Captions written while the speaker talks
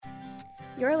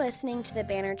You're listening to the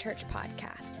Banner Church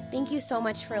podcast. Thank you so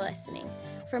much for listening.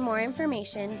 For more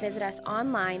information, visit us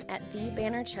online at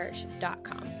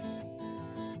thebannerchurch.com.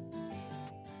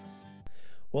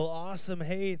 Well, awesome.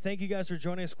 Hey, thank you guys for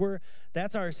joining us.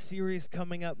 That's our series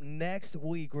coming up next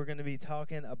week. We're going to be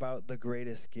talking about the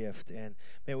greatest gift. And,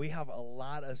 man, we have a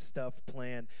lot of stuff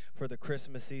planned for the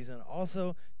Christmas season.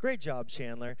 Also, great job,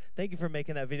 Chandler. Thank you for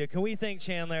making that video. Can we thank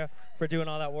Chandler for doing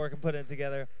all that work and putting it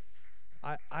together?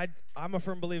 I'm a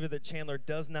firm believer that Chandler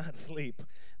does not sleep.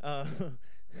 Yeah,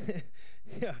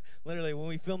 literally, when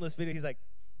we filmed this video, he's like,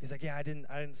 yeah, I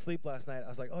didn't sleep last night. I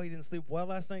was like, oh, you didn't sleep well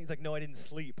last night? He's like, no, I didn't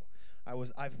sleep.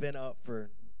 I've been up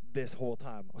for this whole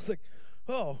time. I was like,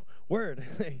 oh, word.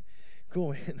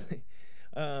 Cool,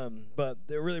 man. But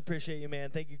I really appreciate you, man.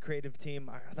 Thank you, creative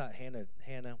team. I thought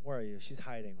Hannah, where are you? She's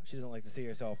hiding. She doesn't like to see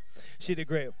herself. She did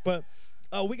great. But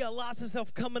we got lots of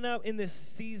stuff coming up in this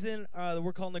season that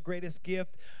we're calling the greatest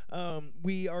gift.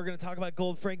 We are going to talk about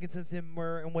gold, frankincense, and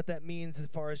myrrh and what that means as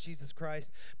far as Jesus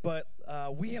Christ. But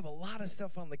we have a lot of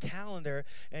stuff on the calendar,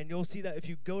 and you'll see that if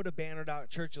you go to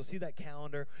banner.church, you'll see that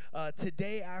calendar.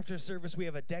 Today after service, we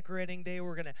have a decorating day.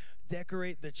 We're going to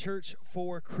decorate the church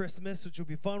for Christmas, which will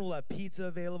be fun. We'll have pizza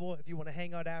available if you want to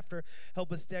hang out after,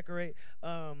 help us decorate.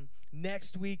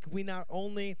 Next week, we not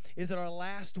only is it our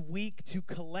last week to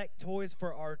collect toys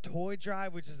for our toy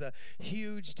drive, which is a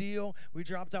huge deal. We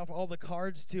dropped off all the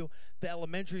cards to the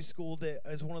elementary school that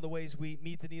is one of the ways we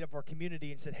meet the need of our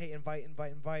community and said, hey, invite.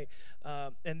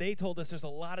 And they told us there's a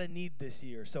lot of need this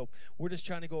year. So we're just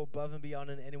trying to go above and beyond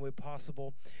in any way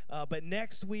possible. But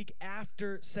next week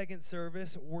after second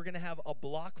service, we're going to have a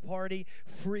block party,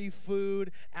 free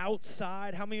food,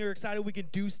 outside. How many are excited we can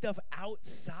do stuff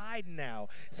outside now?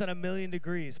 It's not 1,000,000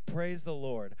 degrees. Praise the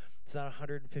Lord. It's not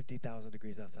 150,000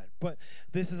 degrees outside. But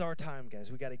this is our time,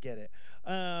 guys. We got to get it.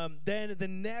 Then the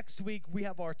next week, we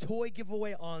have our toy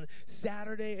giveaway on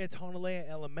Saturday at Honolulu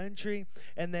Elementary.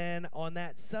 And then on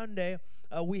that Sunday,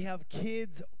 we have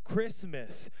Kids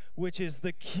Christmas, which is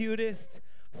the cutest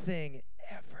thing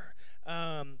ever.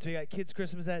 So you got Kids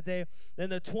Christmas that day. Then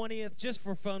the 20th, just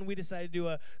for fun, we decided to do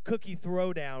a cookie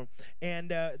throwdown.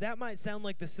 And that might sound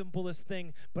like the simplest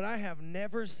thing, but I have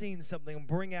never seen something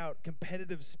bring out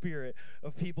competitive spirit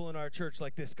of people in our church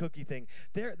like this cookie thing.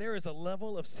 There is a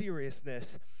level of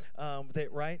seriousness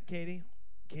right, Katie?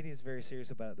 Katie is very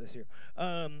serious about it this year.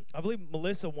 I believe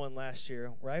Melissa won last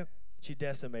year, right? She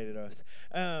decimated us.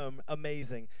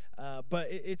 Amazing. But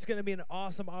it's going to be an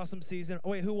awesome season.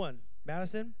 Oh, wait, who won?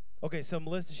 Madison? Okay, so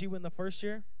Melissa, she won the first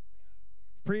year?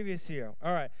 Previous year.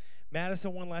 All right.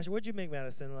 Madison won last year. What did you make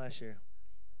Madison last year?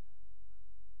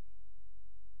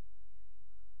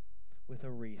 With a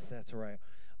wreath. That's right.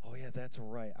 Oh, yeah, that's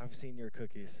right. I've seen your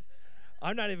cookies.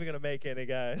 I'm not even going to make any,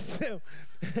 guys.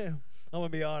 I'm going to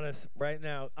be honest right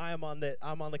now. I'm on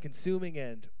the consuming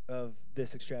end of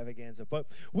this extravaganza, but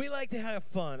we like to have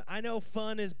fun. I know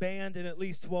fun is banned in at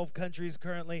least 12 countries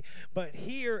currently, but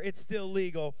here it's still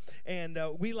legal, and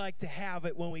we like to have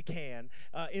it when we can,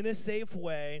 in a safe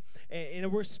way, in a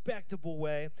respectable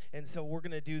way, and so we're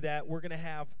going to do that. We're going to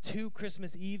have 2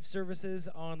 Christmas Eve services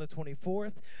on the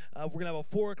 24th. We're going to have a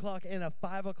 4 o'clock and a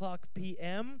 5 o'clock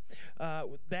p.m.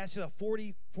 That's just a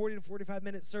 40 to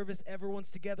 45-minute service.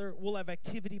 Everyone's together. We'll have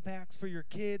activity packs for your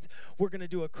kids. We're going to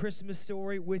do a Christmas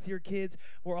story with your kids.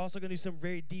 We're also going to do some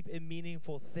very deep and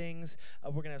meaningful things.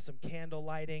 We're going to have some candle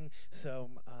lighting,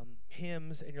 some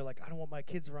hymns, and you're like, I don't want my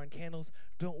kids around candles.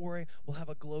 Don't worry. We'll have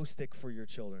a glow stick for your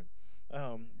children.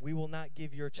 We will not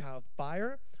give your child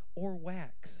fire or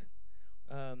wax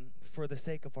for the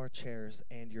sake of our chairs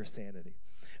and your sanity.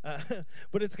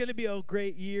 But it's going to be a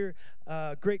great year,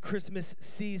 great Christmas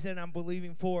season I'm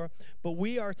believing for. But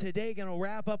we are today going to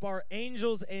wrap up our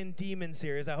Angels and Demons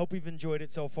series. I hope you've enjoyed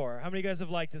it so far. How many of you guys have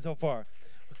liked it so far?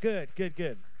 Good.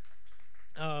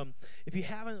 If you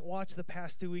haven't watched the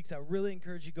past 2 weeks, I really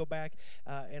encourage you to go back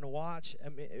and watch. I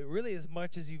mean, really as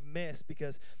much as you've missed,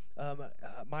 because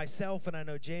myself and I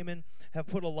know Jamin have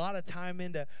put a lot of time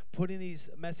into putting these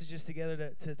messages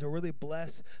together to really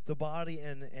bless the body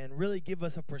and really give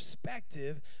us a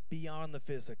perspective beyond the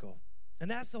physical. And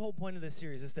that's the whole point of this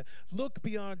series, is to look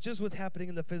beyond just what's happening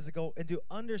in the physical and to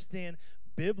understand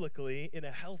biblically, in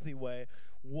a healthy way,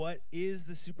 what is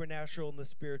the supernatural and the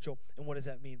spiritual, and what does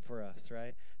that mean for us,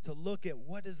 right? To look at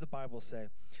what does the Bible say.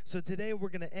 So today we're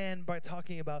going to end by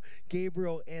talking about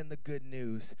Gabriel and the good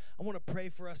news. I want to pray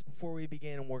for us before we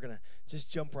begin, and we're going to just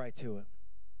jump right to it.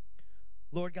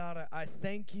 Lord God, I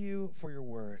thank you for your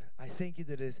word. I thank you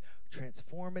that it is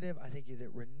transformative. I thank you that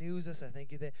it renews us. I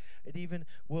thank you that it even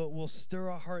will stir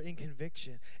our heart in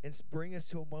conviction and bring us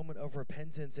to a moment of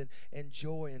repentance and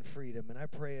joy and freedom. And I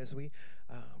pray as we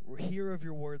hear of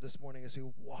your word this morning as we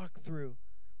walk through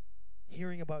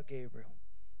hearing about Gabriel.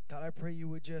 God, I pray you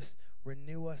would just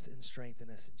renew us and strengthen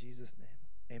us in Jesus'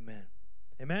 name. Amen.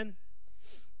 Amen.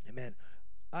 Amen.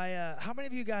 How many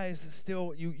of you guys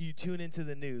still, you tune into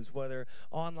the news, whether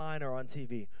online or on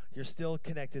TV? You're still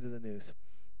connected to the news.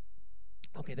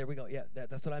 Okay, there we go. Yeah,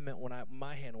 that's what I meant when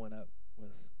my hand went up.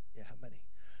 How many?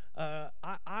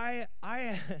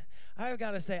 I've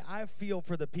got to say, I feel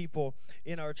for the people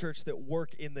in our church that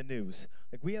work in the news.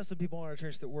 Like, we have some people in our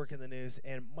church that work in the news,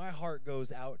 and my heart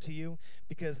goes out to you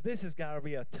because this has got to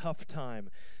be a tough time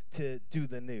to do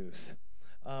the news.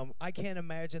 I can't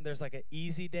imagine there's like an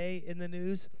easy day in the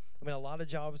news. I mean, a lot of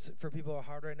jobs for people are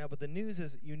hard right now, but the news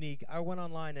is unique. I went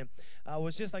online and I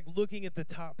was just like looking at the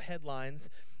top headlines,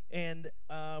 and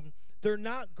they're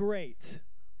not great,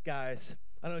 guys.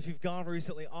 I don't know if you've gone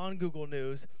recently on Google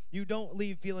News. You don't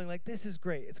leave feeling like this is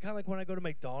great. It's kind of like when I go to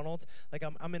McDonald's. Like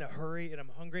I'm in a hurry and I'm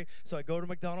hungry, so I go to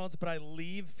McDonald's, but I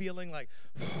leave feeling like,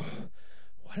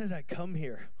 why did I come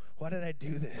here? Why did I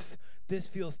do this? This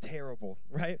feels terrible,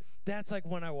 right? That's like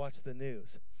when I watch the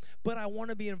news. But I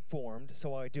want to be informed,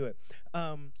 so I do it.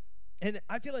 And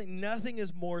I feel like nothing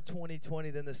is more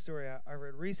 2020 than the story I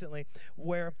read recently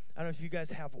where, I don't know if you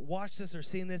guys have watched this or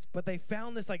seen this, but they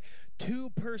found this like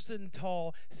 2-person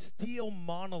tall steel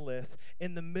monolith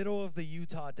in the middle of the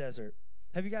Utah desert.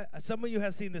 Have you guys, some of you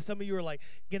have seen this, some of you are like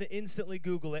going to instantly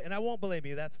Google it, and I won't blame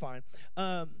you, that's fine.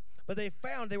 But they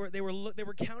found, they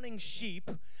were counting sheep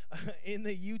in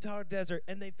the Utah desert,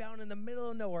 and they found in the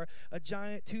middle of nowhere a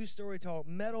giant 2-story tall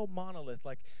metal monolith,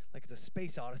 like it's a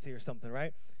space odyssey or something,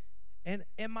 right? And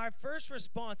my first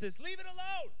response is, leave it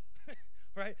alone,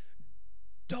 right?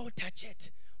 Don't touch it,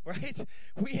 right?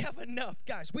 We have enough,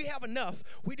 guys. We have enough.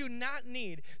 We do not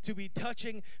need to be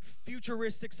touching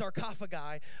futuristic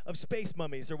sarcophagi of space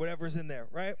mummies or whatever's in there,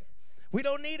 right? We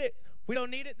don't need it. We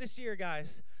don't need it this year,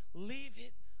 guys. Leave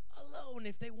it alone.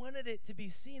 If they wanted it to be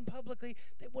seen publicly,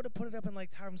 they would have put it up in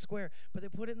like Times Square, but they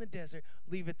put it in the desert.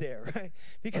 Leave it there, right?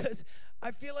 Because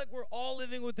I feel like we're all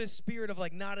living with this spirit of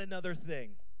like not another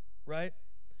thing. Right?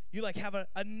 You like have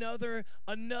another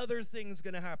thing's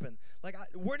going to happen. Like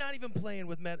we're not even playing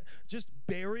with just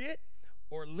bury it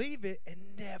or leave it and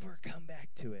never come back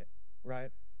to it, right?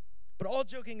 But all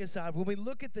joking aside, when we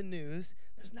look at the news,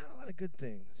 there's not a lot of good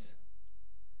things.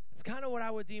 It's kind of what I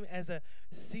would deem as a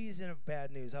season of bad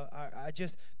news. I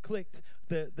just clicked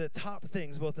the top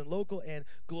things, both in local and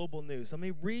global news. Let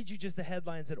me read you just the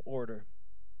headlines in order.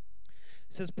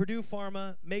 It says, Purdue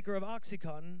Pharma, maker of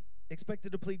OxyContin,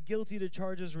 expected to plead guilty to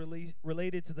charges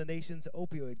related to the nation's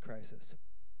opioid crisis.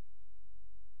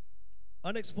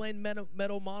 Unexplained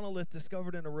metal monolith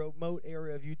discovered in a remote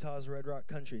area of Utah's Red Rock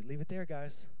Country. Leave it there,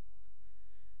 guys.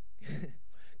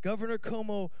 Governor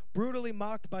Cuomo brutally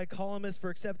mocked by columnists for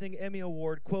accepting Emmy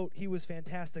Award. Quote, he was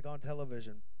fantastic on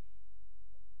television.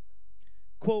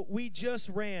 Quote, we just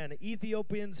ran.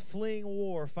 Ethiopians fleeing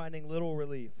war finding little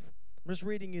relief. I'm just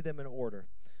reading you them in order.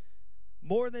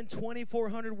 More than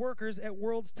 2,400 workers at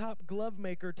world's top glove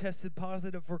maker tested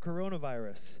positive for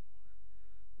coronavirus.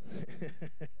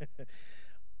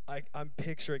 I'm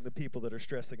picturing the people that are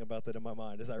stressing about that in my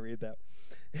mind as I read that.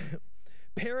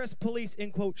 Paris police in,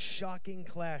 quote, shocking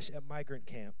clash at migrant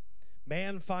camp.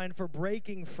 Man fined for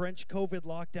breaking French COVID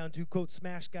lockdown to, quote,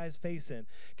 smash guy's face in.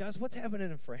 Guys, what's happening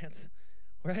in France?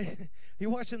 Right? Are you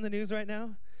watching the news right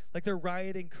now? Like they're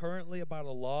rioting currently about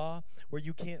a law where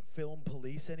you can't film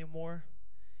police anymore.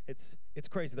 It's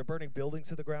crazy. They're burning buildings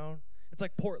to the ground. It's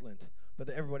like Portland, but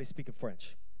everybody's speaking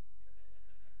French.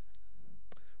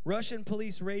 Russian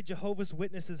police raid Jehovah's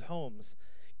Witnesses' homes.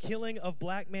 Killing of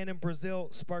black man in Brazil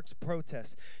sparks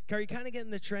protests. Are you kind of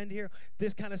getting the trend here?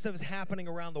 This kind of stuff is happening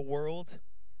around the world,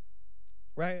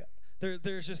 right?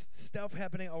 There's just stuff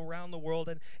happening around the world.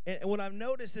 And what I've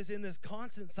noticed is in this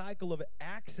constant cycle of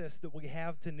access that we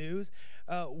have to news,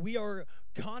 we are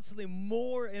constantly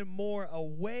more and more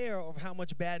aware of how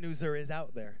much bad news there is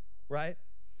out there, right?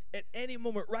 At any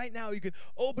moment, right now, you can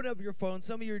open up your phone.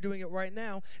 Some of you are doing it right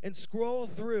now and scroll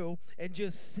through and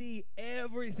just see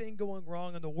everything going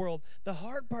wrong in the world. The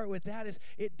hard part with that is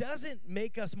it doesn't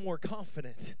make us more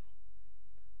confident.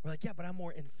 We're like, yeah, but I'm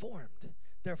more informed.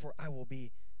 Therefore, I will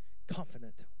be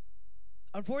confident.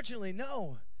 Unfortunately,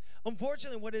 no.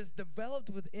 Unfortunately, what is developed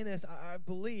within us, I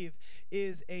believe,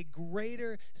 is a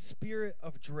greater spirit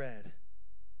of dread,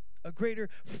 a greater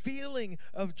feeling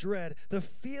of dread, the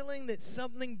feeling that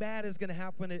something bad is going to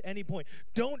happen at any point.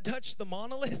 Don't touch the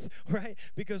monolith, right?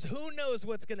 Because who knows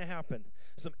what's going to happen?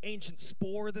 Some ancient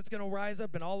spore that's going to rise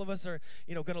up, and all of us are,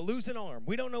 going to lose an arm.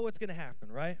 We don't know what's going to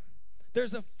happen, right?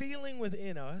 There's a feeling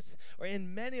within us, or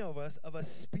in many of us, of a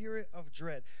spirit of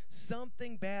dread.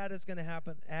 Something bad is going to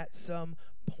happen at some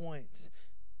point.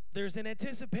 There's an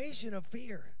anticipation of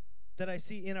fear that I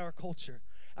see in our culture.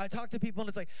 I talk to people and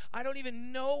it's like, I don't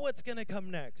even know what's going to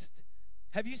come next.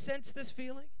 Have you sensed this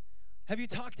feeling? Have you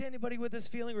talked to anybody with this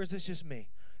feeling, or is this just me?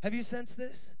 Have you sensed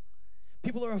this?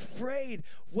 People are afraid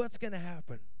what's going to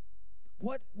happen.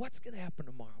 What's going to happen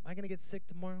tomorrow? Am I going to get sick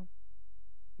tomorrow?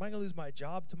 Am I going to lose my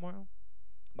job tomorrow?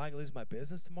 Am I going to lose my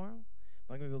business tomorrow? Am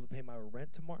I going to be able to pay my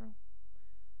rent tomorrow?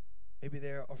 Maybe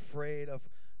they're afraid of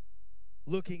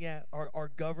looking at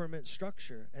our government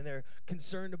structure, and they're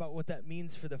concerned about what that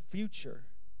means for the future.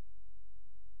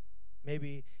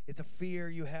 Maybe it's a fear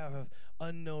you have of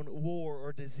unknown war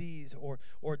or disease or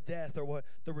death, or what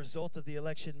the result of the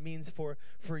election means for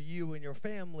you and your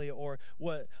family, or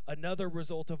what another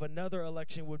result of another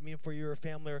election would mean for your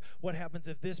family, or what happens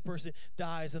if this person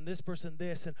dies and this person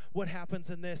this, and what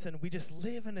happens in this. And we just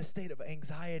live in a state of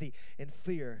anxiety and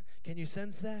fear. Can you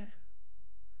sense that?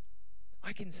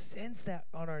 I can sense that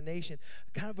on our nation,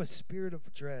 kind of a spirit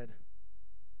of dread.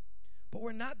 But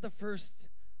we're not the first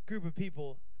group of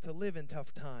people to live in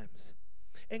tough times.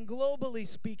 And globally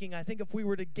speaking, I think if we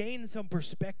were to gain some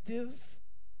perspective,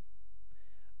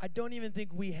 I don't even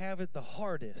think we have it the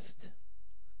hardest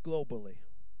globally.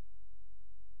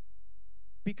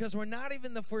 Because we're not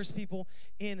even the first people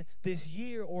in this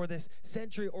year or this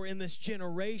century or in this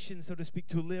generation, so to speak,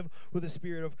 to live with a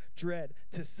spirit of dread,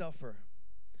 to suffer.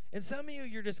 And some of you,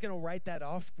 you're just going to write that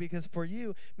off because for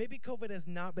you, maybe COVID has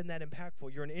not been that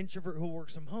impactful. You're an introvert who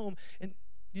works from home, and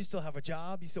you still have a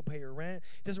job, you still pay your rent.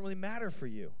 It doesn't really matter for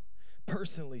you,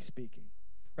 personally speaking,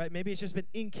 right? Maybe it's just been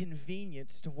inconvenient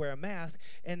to wear a mask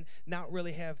and not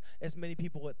really have as many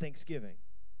people at Thanksgiving.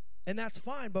 And that's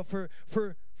fine, but for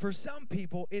some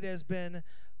people, it has been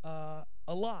a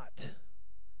lot.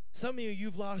 Some of you,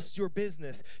 you've lost your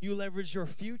business. You leveraged your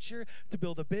future to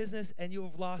build a business, and you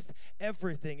have lost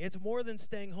everything. It's more than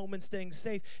staying home and staying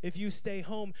safe. If you stay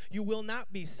home, you will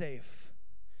not be safe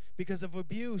because of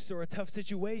abuse or a tough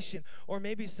situation. Or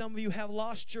maybe some of you have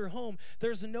lost your home.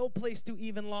 There's no place to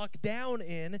even lock down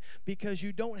in because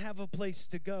you don't have a place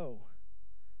to go.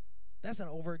 That's an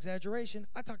over-exaggeration.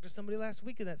 I talked to somebody last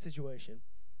week in that situation.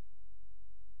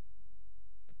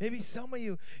 Maybe some of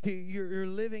you, you're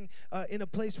living in a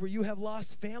place where you have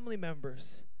lost family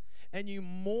members and you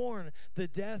mourn the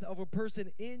death of a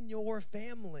person in your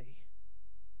family.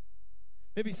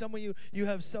 Maybe some of you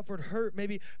have suffered hurt.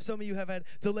 Maybe some of you have had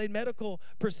delayed medical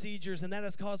procedures, and that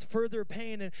has caused further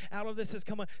pain, and out of this has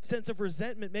come a sense of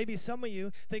resentment. Maybe some of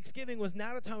you, Thanksgiving was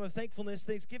not a time of thankfulness.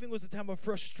 Thanksgiving was a time of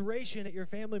frustration at your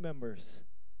family members.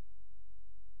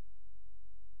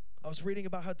 I was reading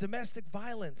about how domestic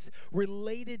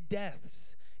violence-related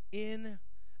deaths in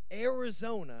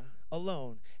Arizona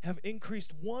alone have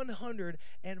increased 140%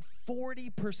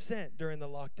 during the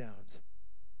lockdowns.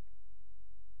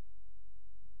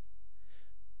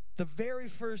 The very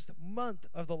first month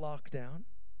of the lockdown,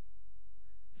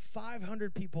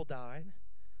 500 people died,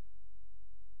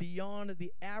 beyond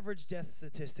the average death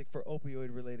statistic for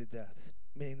opioid-related deaths.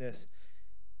 Meaning this,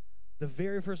 the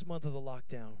very first month of the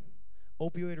lockdown,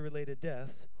 opioid-related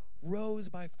deaths rose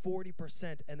by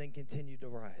 40% and then continued to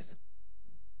rise.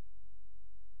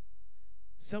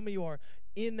 Some of you are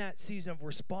in that season of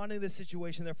responding to the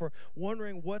situation, therefore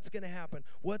wondering what's going to happen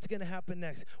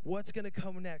next, what's going to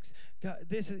come next. God,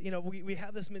 this is, we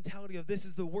have this mentality of this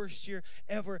is the worst year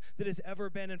ever that has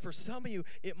ever been, and for some of you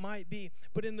it might be,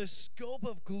 but in the scope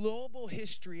of global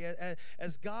history,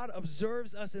 as God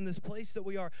observes us in this place that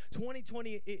we are,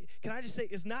 2020, can I just say,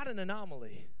 is not an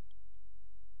anomaly.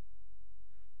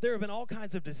 There have been all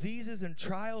kinds of diseases and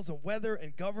trials and weather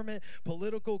and government,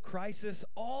 political crisis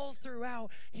all throughout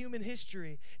human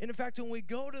history. And in fact, when we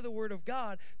go to the Word of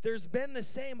God, there's been the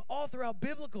same all throughout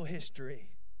biblical history.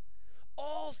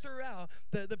 All throughout,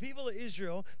 the people of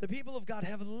Israel, the people of God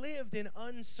have lived in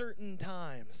uncertain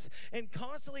times. And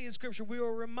constantly in Scripture, we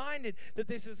are reminded that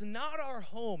this is not our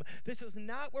home. This is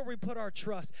not where we put our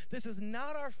trust. This is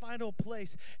not our final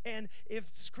place. And if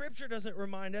Scripture doesn't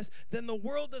remind us, then the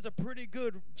world does a pretty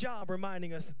good job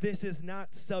reminding us this is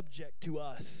not subject to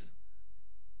us.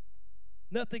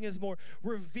 Nothing is more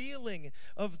revealing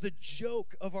of the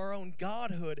joke of our own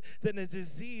godhood than a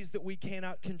disease that we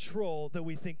cannot control that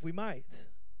we think we might.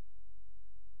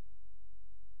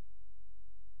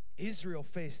 Israel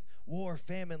faced war,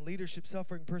 famine, leadership,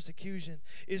 suffering, persecution.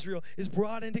 Israel is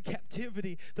brought into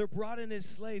captivity. They're brought in as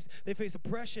slaves. They face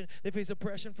oppression. They face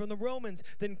oppression from the Romans.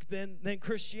 Then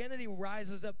Christianity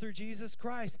rises up through Jesus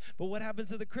Christ. But what happens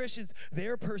to the Christians?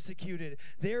 They're persecuted.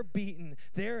 They're beaten.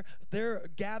 They're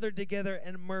gathered together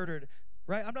and murdered.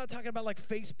 Right? I'm not talking about like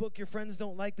Facebook, your friends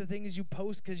don't like the things you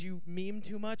post because you meme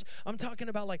too much. I'm talking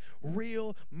about like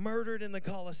real murdered in the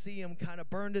Colosseum, kind of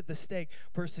burned at the stake.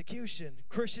 Persecution.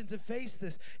 Christians have faced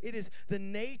this. It is the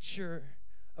nature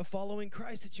of following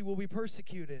Christ that you will be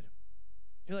persecuted.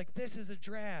 You're like, this is a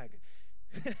drag.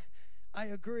 I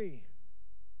agree.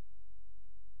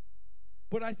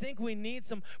 But I think we need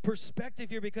some perspective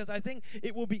here, because I think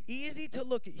it will be easy to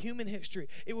look at human history.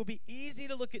 It will be easy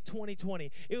to look at 2020.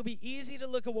 It will be easy to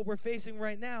look at what we're facing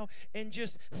right now and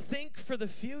just think for the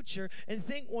future and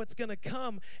think what's going to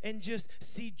come and just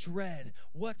see dread.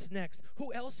 What's next?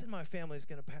 Who else in my family is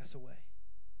going to pass away?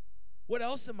 What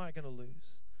else am I going to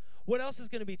lose? What else is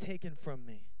going to be taken from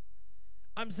me?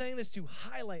 I'm saying this to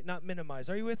highlight, not minimize.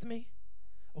 Are you with me?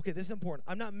 Okay, this is important.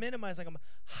 I'm not minimizing. I'm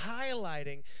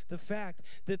highlighting the fact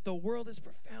that the world is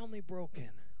profoundly broken.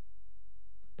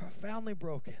 Profoundly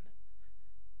broken.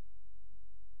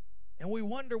 And we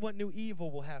wonder what new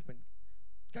evil will happen.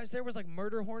 Guys, there was like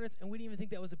murder hornets, and we didn't even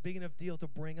think that was a big enough deal to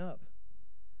bring up.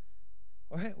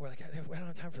 All right? We're like, we don't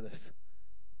have time for this.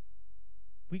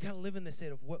 We kind of live in the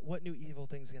state of what new evil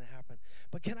thing is going to happen.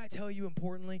 But can I tell you,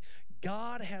 importantly,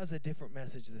 God has a different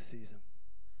message this season.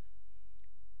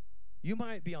 You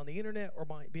might be on the internet or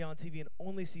might be on TV and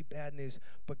only see bad news,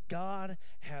 but God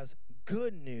has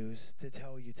good news to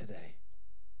tell you today.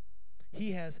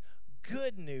 He has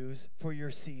good news for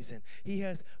your season. He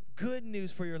has good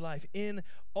news for your life. In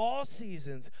all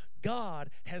seasons, God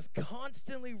has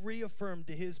constantly reaffirmed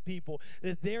to his people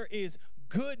that there is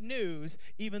good news,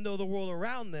 even though the world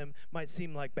around them might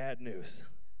seem like bad news.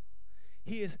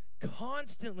 He is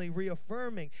constantly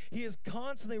reaffirming. He is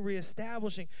constantly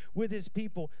reestablishing with his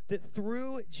people that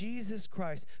through Jesus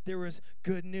Christ, there is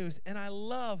good news. And I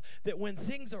love that when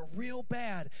things are real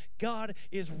bad, God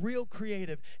is real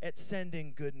creative at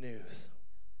sending good news.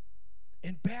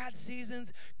 In bad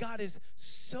seasons, God is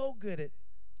so good at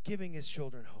giving his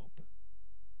children hope.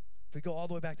 If we go all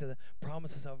the way back to the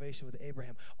promise of salvation with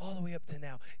Abraham, all the way up to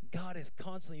now, God is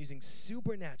constantly using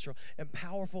supernatural and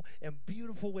powerful and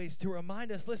beautiful ways to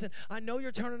remind us, listen, I know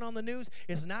you're turning on the news.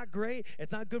 It's not great.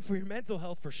 It's not good for your mental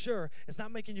health for sure. It's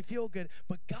not making you feel good,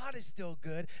 but God is still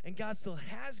good, and God still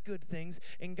has good things,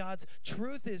 and God's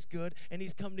truth is good, and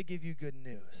he's come to give you good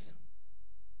news.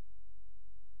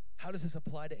 How does this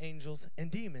apply to angels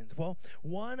and demons? Well,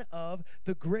 one of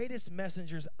the greatest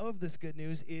messengers of this good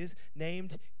news is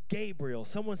named Gabriel.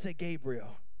 Someone say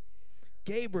Gabriel.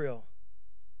 Gabriel.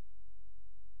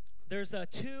 There's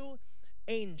two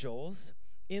angels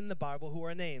in the Bible who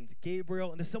are named Gabriel.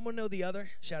 And does someone know the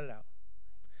other? Shout it out.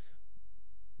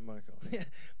 Michael.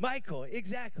 Michael,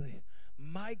 exactly.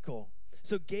 Michael.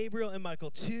 So Gabriel and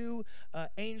Michael, two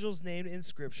angels named in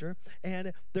Scripture,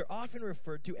 and they're often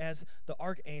referred to as the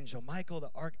archangel, Michael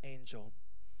the archangel.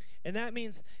 And that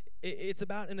means it's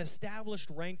about an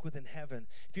established rank within heaven.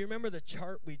 If you remember the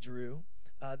chart we drew,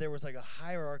 there was like a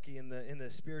hierarchy in the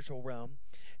spiritual realm,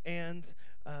 and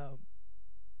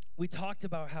we talked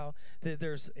about how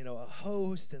there's a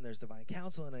host, and there's divine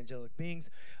council and angelic beings.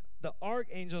 The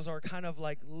archangels are kind of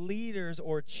like leaders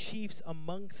or chiefs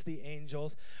amongst the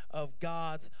angels of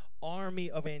God's army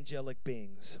of angelic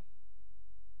beings.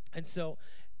 And so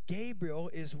Gabriel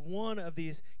is one of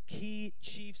these key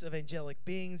chiefs of angelic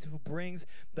beings who brings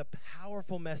the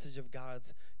powerful message of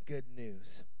God's good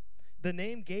news. The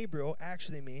name Gabriel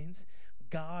actually means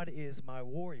God is my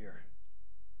warrior.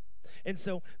 And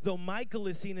so, though Michael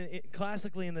is seen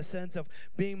classically in the sense of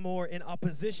being more in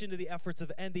opposition to the efforts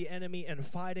of the enemy and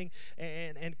fighting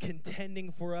and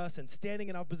contending for us and standing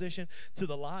in opposition to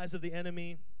the lies of the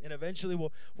enemy, and eventually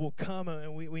will come,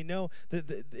 and we know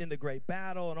that in the great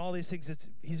battle and all these things,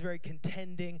 he's very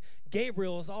contending.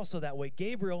 Gabriel is also that way.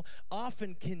 Gabriel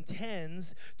often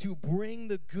contends to bring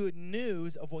the good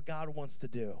news of what God wants to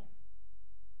do.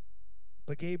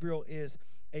 But Gabriel is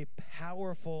a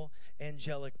powerful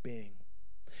angelic being.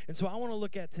 And so I want to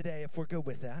look at today, if we're good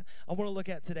with that, I want to look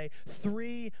at today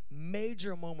 3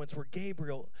 major moments where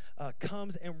Gabriel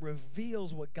comes and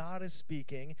reveals what God is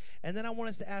speaking. And then I want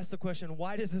us to ask the question,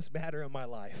 why does this matter in my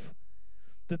life?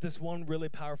 That this one really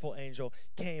powerful angel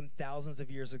came thousands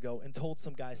of years ago and told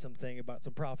some guy something about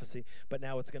some prophecy, but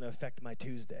now it's going to affect my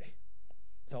Tuesday.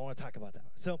 So I want to talk about that.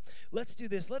 So let's do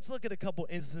this. Let's look at a couple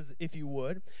instances, if you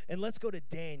would, and let's go to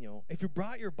Daniel. If you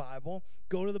brought your Bible,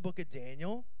 go to the book of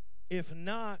Daniel, If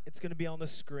not, it's going to be on the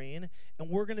screen, and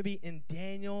we're going to be in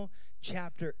Daniel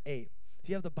chapter 8. If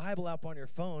you have the Bible app on your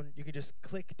phone, you can just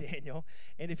click Daniel,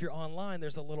 and if you're online,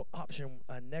 there's a little option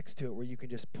next to it where you can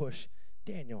just push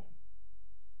Daniel.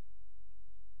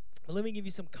 Let me give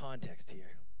you some context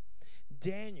here.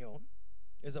 Daniel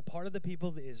is a part of the people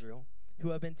of Israel who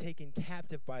have been taken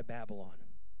captive by Babylon.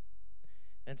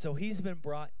 And so he's been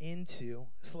brought into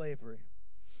slavery.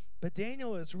 But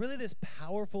Daniel is really this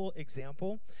powerful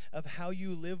example of how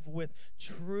you live with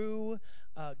true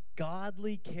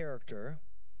godly character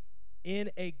in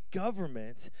a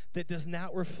government that does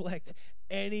not reflect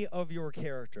any of your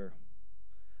character.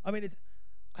 I mean,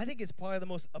 I think it's probably the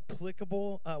most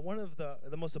applicable, one of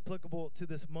the most applicable to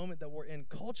this moment that we're in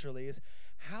culturally is,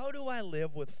 how do I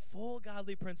live with full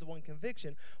godly principle and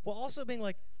conviction while also being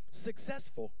like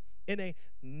successful in a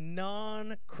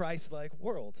non-Christ-like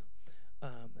world?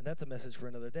 And that's a message for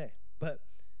another day. But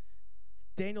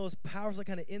Daniel is powerfully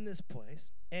kind of in this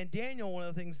place. And Daniel, one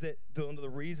of the things that, one of the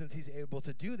reasons he's able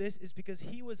to do this is because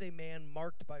he was a man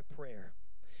marked by prayer.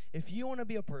 If you want to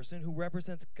be a person who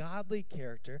represents godly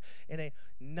character in a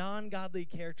non-godly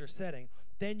character setting,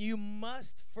 then you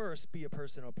must first be a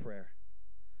person of prayer,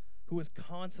 who is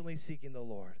constantly seeking the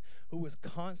Lord, who is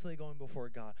constantly going before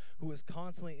God, who is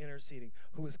constantly interceding,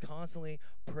 who is constantly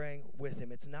praying with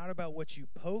him. It's not about what you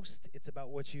post, it's about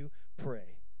what you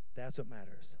pray. That's what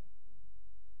matters.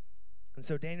 And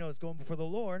so Daniel is going before the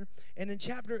Lord, and in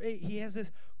chapter 8, he has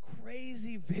this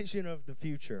crazy vision of the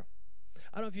future.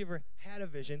 I don't know if you ever had a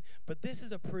vision, but this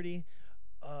is a pretty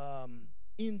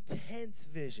intense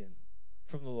vision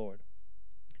from the Lord.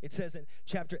 It says in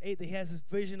chapter 8 that he has this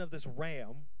vision of this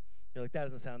ram. You're like, that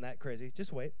doesn't sound that crazy.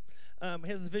 Just wait. He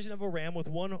has this vision of a ram with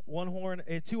one horn,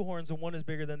 two horns, and one is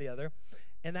bigger than the other.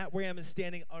 And that ram is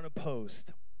standing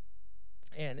unopposed.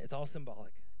 And it's all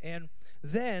symbolic. And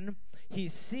then he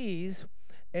sees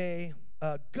a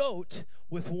goat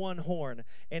with one horn,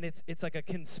 and it's like a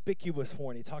conspicuous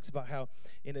horn. He talks about how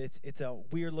it's a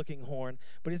weird looking horn,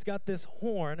 but he's got this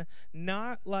horn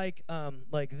not like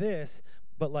this,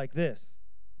 but like this,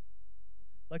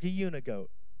 like a unigoat.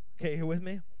 Okay, you with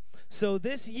me? So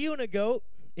this unigoat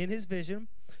in his vision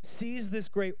sees this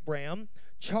great ram,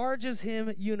 charges him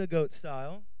unigoat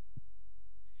style,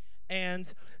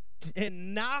 and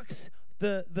knocks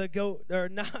the goat, or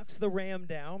knocks the ram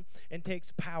down and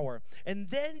takes power. And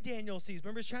then Daniel sees,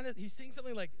 remember he's seeing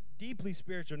something like deeply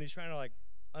spiritual, and he's trying to like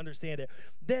understand it.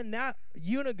 Then that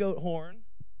unigoat horn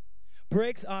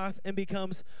breaks off and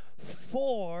becomes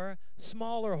 4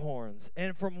 smaller horns.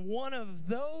 And from one of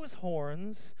those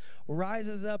horns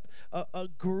rises up a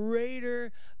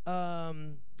greater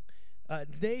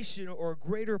nation, or a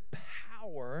greater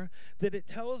power, that it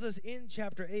tells us in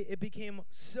chapter 8, it became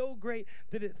so great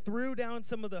that it threw down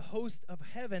some of the hosts of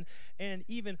heaven and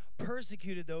even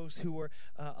persecuted those who were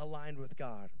aligned with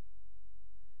God.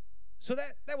 So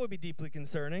that would be deeply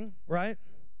concerning, right?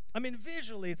 I mean,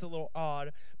 visually it's a little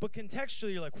odd, but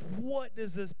contextually you're like, what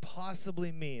does this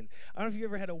possibly mean? I don't know if you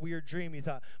ever had a weird dream. You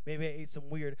thought, maybe I ate some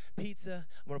weird pizza.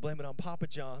 I'm going to blame it on Papa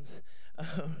John's.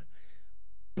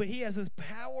 But he has this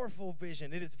powerful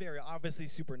vision. It is very obviously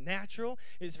supernatural.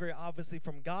 It is very obviously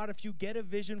from God. If you get a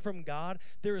vision from God,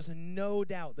 there is no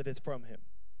doubt that it's from him,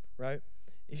 right?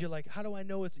 If you're like, how do I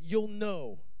know you'll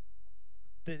know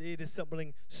that it is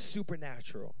something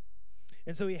supernatural.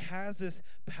 And so he has this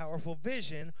powerful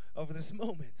vision of this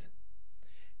moment.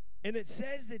 And it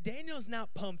says that Daniel's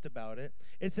not pumped about it.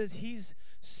 It says he's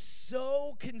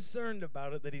so concerned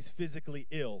about it that he's physically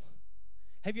ill.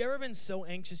 Have you ever been so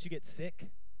anxious you get sick?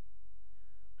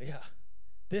 Yeah.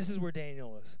 This is where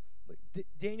Daniel is.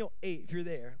 Daniel 8, if you're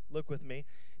there, look with me.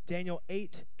 Daniel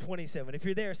 8:27. If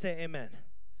you're there, say amen.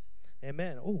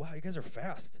 Amen. Oh, wow, you guys are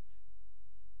fast.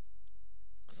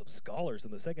 Some scholars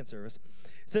in the second service.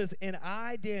 It says, and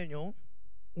I, Daniel,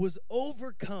 was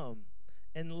overcome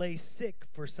and lay sick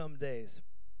for some days.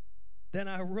 Then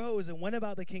I rose and went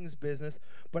about the king's business,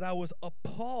 but I was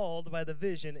appalled by the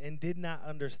vision and did not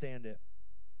understand it.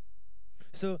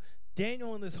 So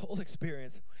Daniel in this whole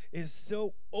experience is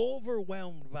so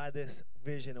overwhelmed by this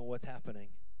vision and what's happening.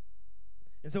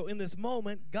 And so in this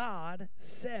moment, God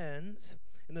sends,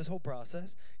 in this whole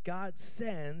process, God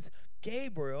sends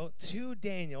Gabriel to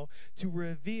Daniel to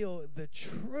reveal the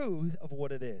truth of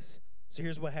what it is. So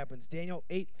here's what happens. Daniel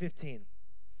 8:15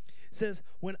 says,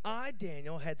 when I,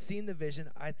 Daniel, had seen the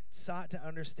vision, I sought to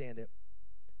understand it.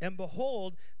 And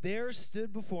behold, there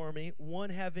stood before me one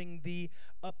having the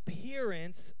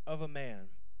appearance of a man.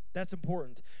 That's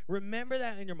important. Remember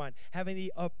that in your mind, having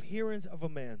the appearance of a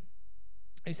man.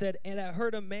 He said, and I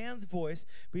heard a man's voice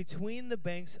between the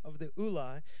banks of the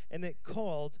Ulai, and it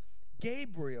called,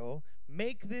 Gabriel,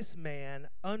 make this man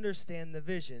understand the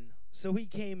vision. So he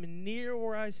came near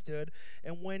where I stood,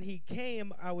 and when he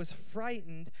came, I was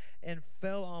frightened and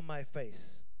fell on my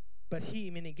face. But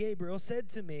he, meaning Gabriel, said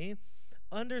to me,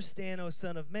 understand, O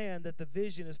Son of Man, that the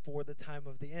vision is for the time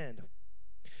of the end.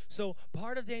 So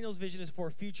part of Daniel's vision is for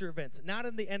future events, not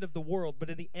in the end of the world, but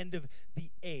in the end of the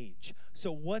age.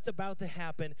 So what's about to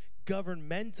happen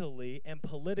governmentally and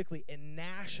politically and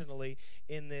nationally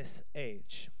in this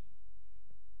age.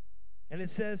 And it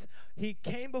says, he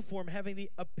came before him having the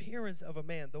appearance of a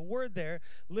man. The word there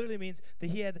literally means that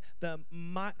he had the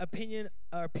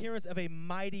appearance of a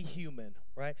mighty human,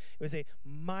 right? It was a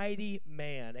mighty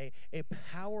man, a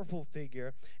powerful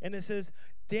figure. And it says,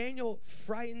 Daniel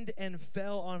frightened and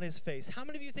fell on his face. How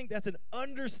many of you think that's an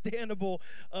understandable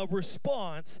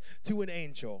response to an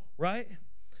angel, right?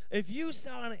 If you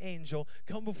saw an angel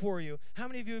come before you, how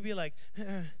many of you would be like,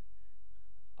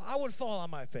 I would fall on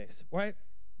my face, right?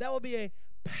 That would be a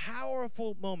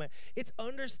powerful moment. It's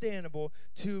understandable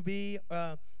to be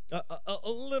a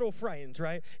little frightened,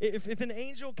 right? If an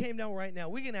angel came down right now,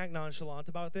 we can act nonchalant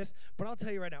about this, but I'll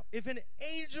tell you right now, if an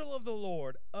angel of the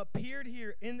Lord appeared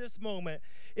here in this moment,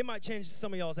 it might change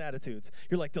some of y'all's attitudes.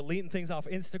 You're like deleting things off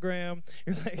Instagram.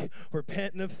 You're like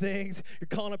repenting of things. You're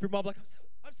calling up your mom like,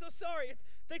 I'm so sorry.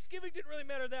 Thanksgiving didn't really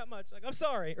matter that much. Like, I'm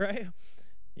sorry, right?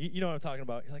 You know what I'm talking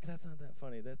about. You're like, that's not that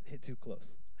funny. That hit too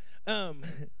close.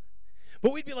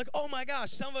 But we'd be like, oh my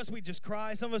gosh, some of us we'd just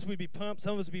cry, some of us we'd be pumped,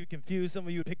 some of us would be confused, some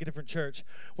of you would pick a different church,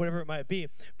 whatever it might be.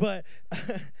 But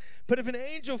if an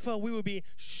angel fell, we would be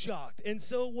shocked. And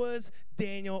so was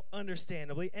Daniel,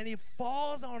 understandably. And he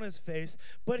falls on his face,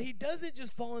 but he doesn't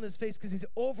just fall on his face because he's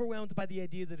overwhelmed by the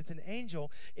idea that it's an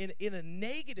angel in a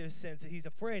negative sense that he's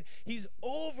afraid. He's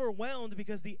overwhelmed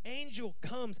because the angel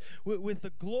comes with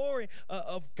the glory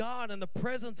of God and the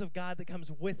presence of God that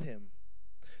comes with him.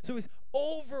 So he's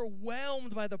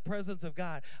overwhelmed by the presence of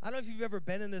God. I don't know if you've ever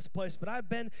been in this place, but I've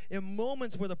been in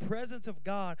moments where the presence of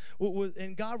God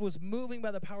and God was moving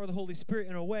by the power of the Holy Spirit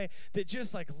in a way that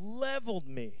just like leveled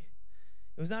me.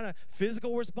 It was not a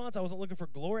physical response. I wasn't looking for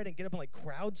glory. I didn't get up and like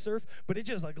crowd surf, but it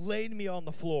just like laid me on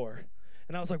the floor.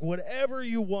 And I was like, whatever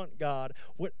you want, God,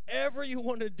 whatever you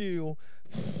want to do,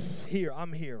 here,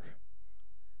 I'm here.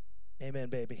 Amen,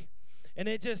 baby. And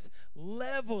it just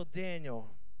leveled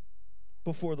Daniel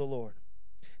before the Lord.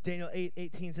 Daniel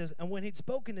 8:18 says, and when he'd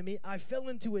spoken to me, I fell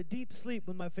into a deep sleep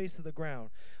with my face to the ground.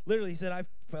 Literally, he said, I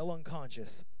fell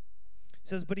unconscious. He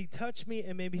says, but he touched me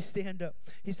and made me stand up.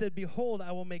 He said, behold,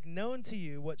 I will make known to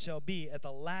you what shall be at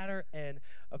the latter end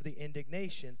of the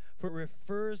indignation, for it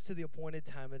refers to the appointed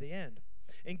time of the end.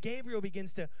 And Gabriel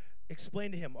begins to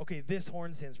explain to him, okay, this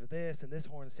horn stands for this, and this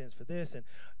horn stands for this, and,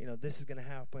 this is going to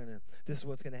happen, and this is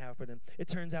what's going to happen. And it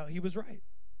turns out he was right,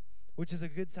 which is a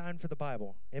good sign for the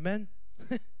Bible. Amen?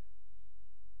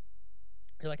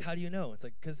 You're like, how do you know? It's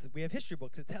like, because we have history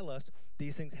books that tell us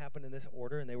these things happen in this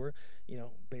order, and they were,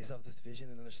 based off this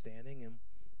vision and understanding, and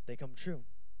they come true.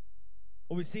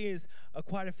 What we see is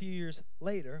quite a few years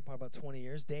later, probably about 20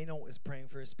 years, Daniel is praying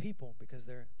for his people because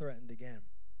they're threatened again.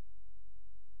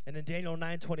 And in Daniel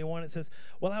 9:21, it says,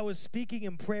 while I was speaking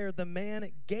in prayer, the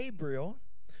man Gabriel,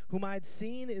 whom I had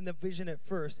seen in the vision at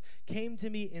first, came to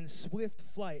me in swift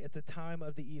flight at the time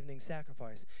of the evening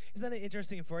sacrifice. Isn't that an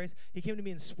interesting phrase? He came to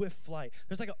me in swift flight.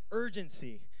 There's like an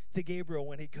urgency to Gabriel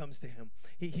when he comes to him.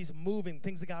 He's moving.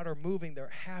 Things of God are moving. They're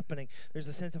happening. There's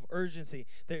a sense of urgency.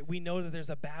 That we know that there's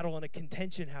a battle and a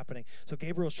contention happening. So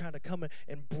Gabriel's trying to come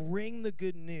and bring the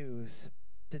good news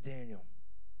to Daniel.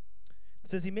 It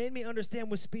says, he made me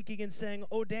understand, was speaking and saying,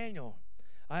 O Daniel,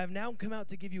 I have now come out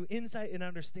to give you insight and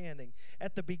understanding.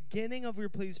 At the beginning of your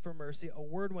pleas for mercy, a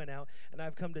word went out, and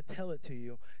I've come to tell it to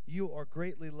you. You are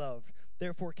greatly loved.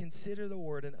 Therefore, consider the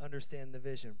word and understand the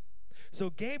vision.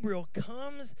 So Gabriel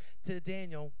comes to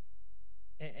Daniel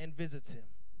and visits him,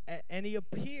 and he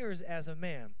appears as a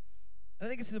man. I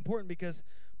think this is important because,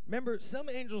 remember, some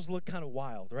angels look kind of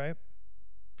wild, right?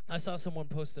 I saw someone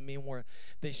post a meme where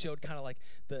they showed kind of like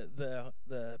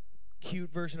the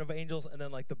cute version of angels and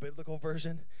then like the biblical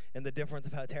version and the difference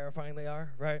of how terrifying they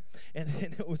are, right? And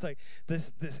then it was like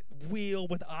this wheel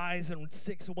with eyes and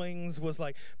 6 wings was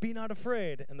like, be not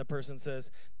afraid. And the person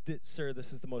says, sir,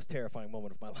 this is the most terrifying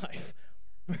moment of my life,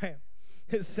 right?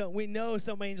 So we know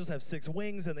some angels have 6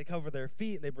 wings and they cover their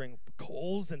feet and they bring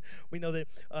coals, and we know that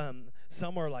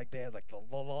some are like, they have like the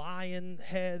lion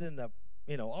head and the,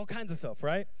 all kinds of stuff,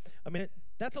 right? I mean,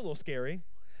 that's a little scary.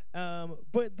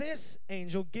 But this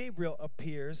angel, Gabriel,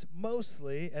 appears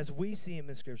mostly, as we see him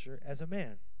in Scripture, as a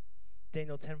man.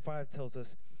 Daniel 10:5 tells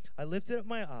us, I lifted up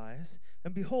my eyes,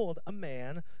 and behold, a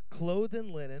man clothed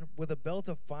in linen with a belt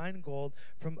of fine gold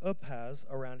from Uphaz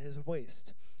around his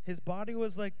waist. His body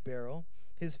was like beryl,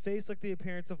 his face like the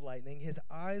appearance of lightning, his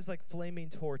eyes like flaming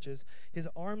torches, his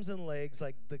arms and legs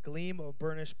like the gleam of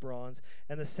burnished bronze,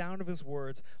 and the sound of his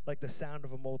words like the sound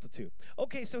of a multitude.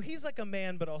 Okay, so he's like a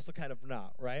man, but also kind of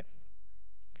not, right?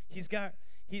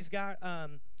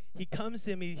 He comes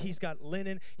to me, he's got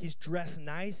linen, he's dressed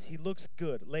nice, he looks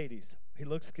good. Ladies, he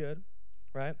looks good,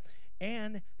 right?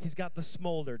 And he's got the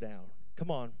smolder down. Come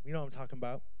on, you know what I'm talking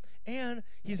about. And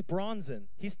he's bronzing,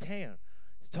 he's tan.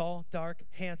 He's tall, dark,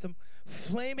 handsome,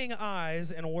 flaming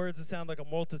eyes, and words that sound like a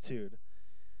multitude.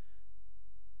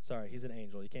 Sorry, he's an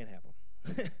angel. You can't have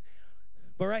him.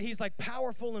 But right, he's like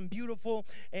powerful and beautiful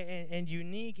and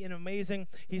unique and amazing.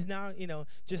 He's not,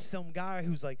 just some guy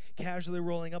who's like casually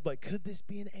rolling up like, could this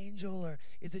be an angel, or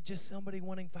is it just somebody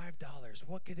wanting $5?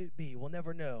 What could it be? We'll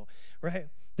never know, right?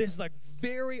 This is like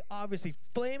very obviously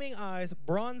flaming eyes,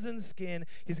 bronzen skin.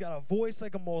 He's got a voice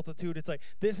like a multitude. It's like,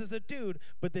 this is a dude,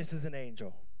 but this is an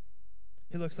angel.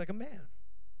 He looks like a man.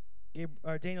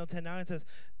 Daniel 10:9 says,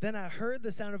 then I heard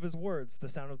the sound of his words, the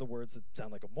sound of the words that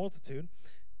sound like a multitude.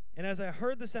 And as I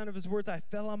heard the sound of his words, I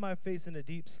fell on my face in a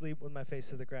deep sleep with my face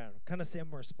to the ground. Kind of same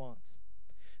response.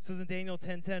 It says in Daniel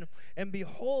 10:10, and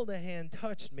behold, a hand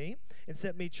touched me and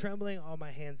set me trembling on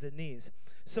my hands and knees.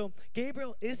 So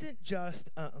Gabriel isn't just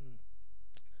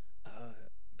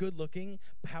good-looking,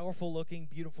 powerful-looking,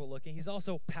 beautiful-looking. He's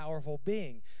also a powerful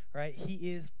being, right?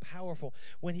 He is powerful.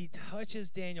 When he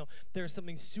touches Daniel, there's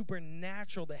something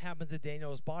supernatural that happens to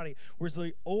Daniel's body where he's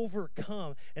like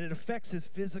overcome, and it affects his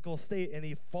physical state, and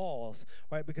he falls,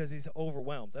 right, because he's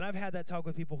overwhelmed. And I've had that talk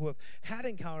with people who have had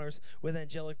encounters with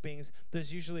angelic beings.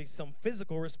 There's usually some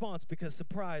physical response because,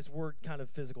 surprise, we're kind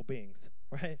of physical beings,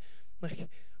 right? Like,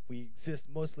 we exist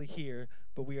mostly here,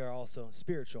 but we are also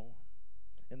spiritual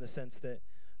in the sense that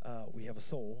we have a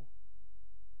soul.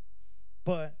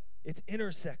 But it's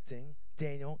intersecting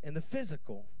Daniel and the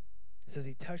physical. It says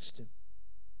he touched him.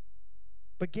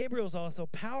 But Gabriel is also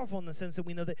powerful in the sense that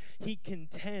we know that he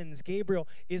contends. Gabriel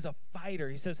is a fighter.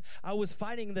 He says, I was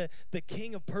fighting the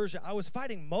king of Persia. I was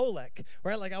fighting Molech,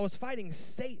 right? Like I was fighting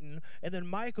Satan, and then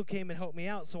Michael came and helped me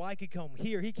out so I could come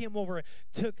here. He came over and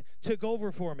took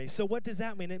over for me. So what does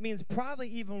that mean? It means probably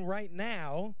even right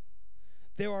now,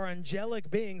 there are angelic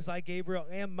beings like Gabriel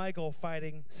and Michael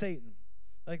fighting Satan.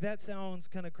 Like, that sounds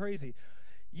kind of crazy.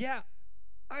 Yeah,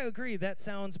 I agree. That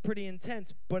sounds pretty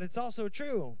intense, but it's also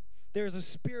true. There's a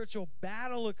spiritual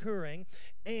battle occurring,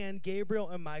 and Gabriel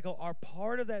and Michael are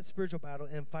part of that spiritual battle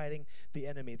in fighting the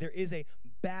enemy. There is a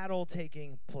battle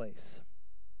taking place.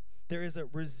 There is a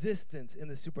resistance in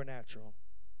the supernatural.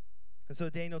 And so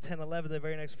Daniel 10:11, the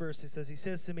very next verse, he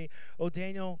says to me, O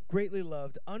Daniel, greatly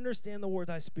loved, understand the words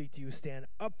I speak to you, stand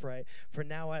upright, for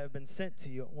now I have been sent to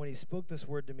you. When he spoke this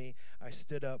word to me, I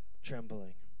stood up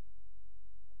trembling.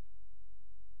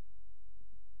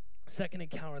 Second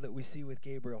encounter that we see with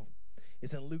Gabriel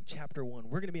is in Luke chapter 1.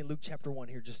 We're going to be in Luke chapter 1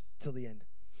 here just till the end.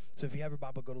 So if you have your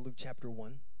Bible, go to Luke chapter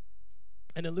 1.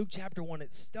 And in Luke chapter 1,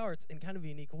 it starts in kind of a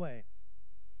unique way.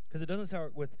 Because it doesn't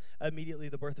start with immediately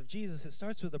the birth of Jesus. It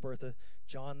starts with the birth of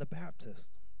John the Baptist.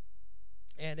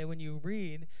 And when you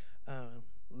read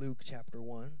Luke chapter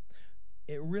 1,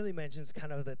 it really mentions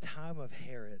kind of the time of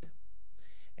Herod.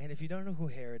 And if you don't know who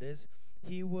Herod is,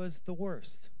 he was the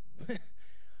worst.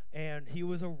 And he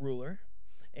was a ruler,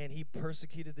 and he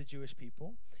persecuted the Jewish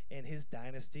people. And his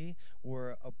dynasty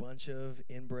were a bunch of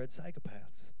inbred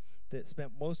psychopaths that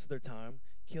spent most of their time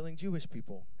killing Jewish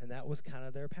people. And that was kind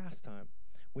of their pastime.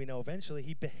 We know eventually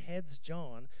he beheads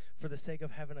John for the sake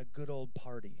of having a good old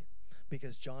party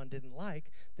because John didn't like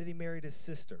that he married his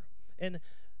sister. And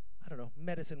I don't know,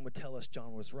 medicine would tell us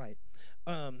John was right.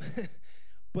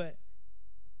 But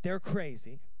they're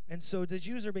crazy. And so the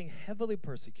Jews are being heavily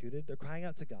persecuted. They're crying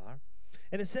out to God.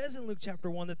 And it says in Luke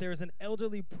chapter 1 that there is an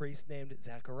elderly priest named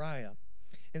Zechariah.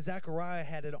 And Zechariah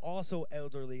had an also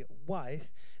elderly wife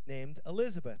named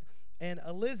Elizabeth. And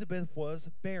Elizabeth was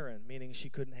barren, meaning she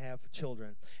couldn't have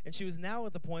children. And she was now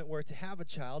at the point where to have a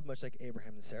child, much like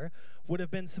Abraham and Sarah, would have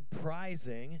been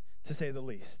surprising, to say the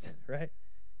least, right?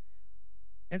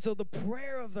 And so the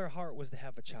prayer of their heart was to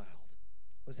have a child,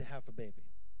 was to have a baby.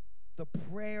 The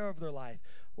prayer of their life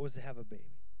was to have a baby.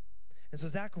 And so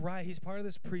Zechariah, he's part of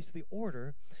this priestly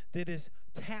order that is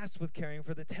tasked with caring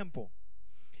for the temple.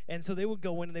 And so they would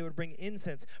go in and they would bring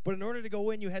incense. But in order to go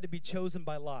in, you had to be chosen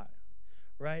by lot.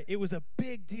 right? It was a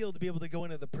big deal to be able to go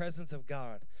into the presence of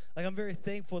God. Like, I'm very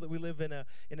thankful that we live in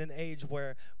an age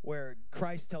where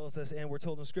Christ tells us, and we're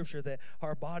told in Scripture, that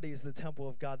our body is the temple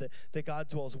of God, that God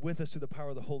dwells with us through the power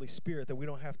of the Holy Spirit, that we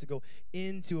don't have to go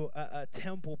into a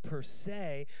temple per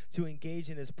se to engage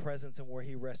in his presence and where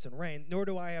he rests and reigns, nor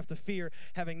do I have to fear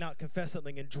having not confessed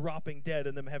something and dropping dead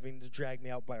and them having to drag me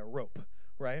out by a rope,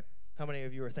 right? How many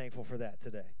of you are thankful for that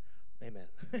today? Amen.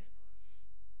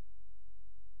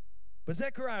 But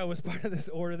Zechariah was part of this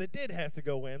order that did have to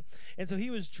go in. And so he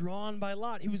was drawn by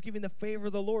Lot. He was giving the favor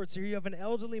of the Lord. So here you have an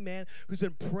elderly man who's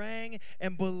been praying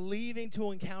and believing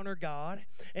to encounter God.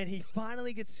 And he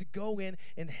finally gets to go in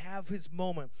and have his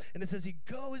moment. And it says he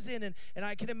goes in, and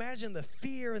I can imagine the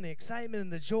fear and the excitement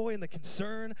and the joy and the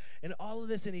concern and all of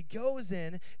this. And he goes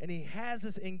in and he has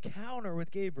this encounter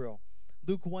with Gabriel.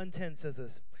 Luke 1:10 says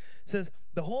this. It says,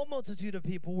 the whole multitude of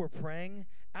people were praying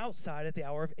outside at the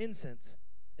hour of incense.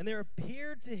 And there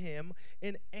appeared to him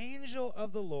an angel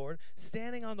of the Lord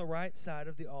standing on the right side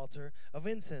of the altar of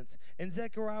incense. And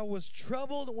Zechariah was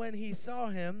troubled when he saw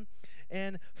him,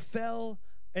 and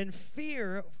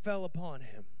fear fell upon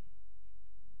him.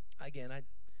 Again,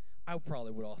 I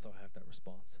probably would also have that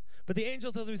response. But the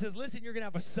angel tells him, he says, listen, you're going to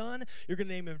have a son. You're going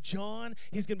to name him John.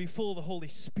 He's going to be full of the Holy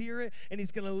Spirit, and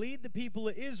he's going to lead the people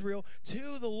of Israel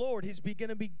to the Lord. He's going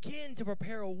to begin to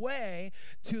prepare a way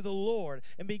to the Lord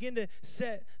and begin to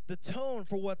set the tone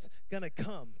for what's going to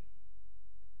come.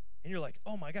 And you're like,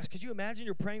 oh my gosh, could you imagine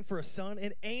you're praying for a son?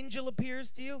 An angel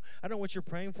appears to you. I don't know what you're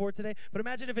praying for today, but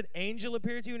imagine if an angel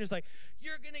appeared to you and it's like,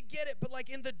 you're going to get it, but like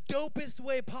in the dopest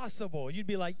way possible. You'd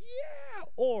be like, yeah.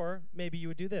 Or maybe you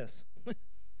would do this.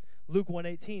 Luke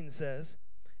 1:18 says,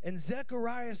 and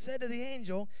Zechariah said to the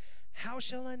angel, how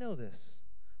shall I know this?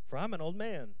 For I'm an old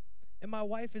man, and my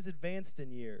wife is advanced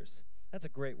in years. That's a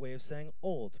great way of saying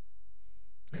old.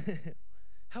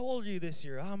 How old are you this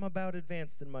year? I'm about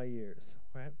advanced in my years,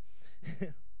 right?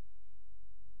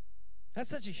 That's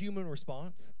such a human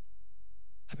response.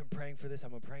 I've been praying for this.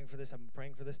 I've been praying for this. I've been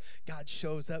praying for this. God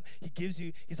shows up. He gives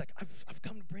you, he's like, I've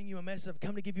come to bring you a message. I've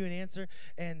come to give you an answer.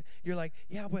 And you're like,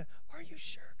 yeah, but are you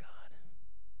sure, God?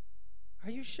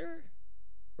 Are you sure?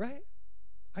 Right?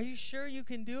 Are you sure you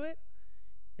can do it?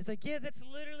 It's like, yeah, that's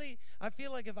literally, I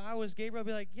feel like if I was Gabriel, I'd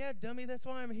be like, yeah, dummy, that's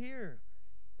why I'm here.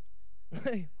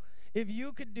 If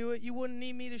you could do it, you wouldn't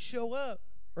need me to show up,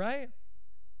 right?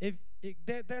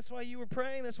 That's why you were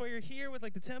praying. That's why you're here with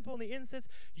like the temple and the incense.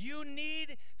 You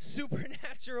need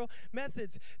supernatural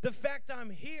methods. The fact I'm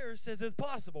here says it's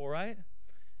possible, right?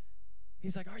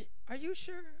 He's like, are you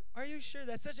sure? Are you sure?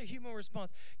 That's such a human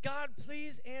response. God,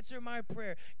 please answer my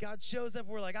prayer. God shows up.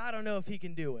 We're like, I don't know if he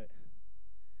can do it.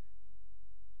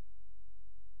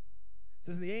 It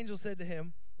says, the angel said to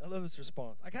him, I love this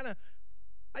response.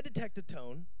 I detect a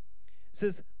tone. It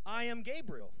says, I am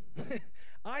Gabriel.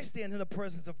 I stand in the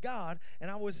presence of God, and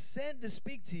I was sent to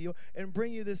speak to you and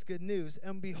bring you this good news.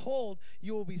 And behold,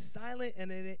 you will be silent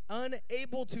and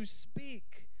unable to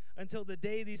speak until the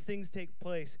day these things take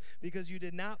place, because you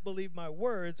did not believe my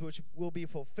words, which will be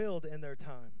fulfilled in their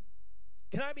time.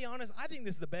 Can I be honest? I think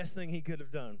this is the best thing he could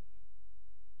have done.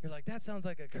 You're like, that sounds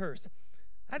like a curse.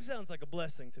 That sounds like a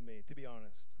blessing to me, to be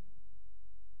honest.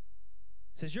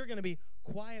 It says you're going to be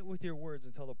quiet with your words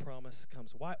until the promise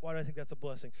comes. Why do I think that's a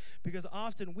blessing? Because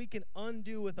often we can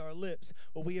undo with our lips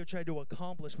what we have tried to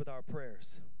accomplish with our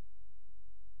prayers.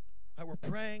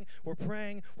 Right,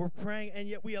 we're praying, and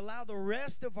yet we allow the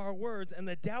rest of our words and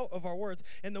the doubt of our words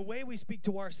and the way we speak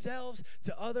to ourselves,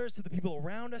 to others, to the people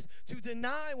around us, to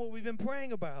deny what we've been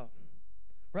praying about.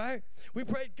 Right? We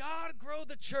prayed, God, grow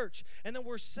the church. And then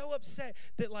we're so upset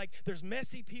that, like, there's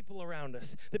messy people around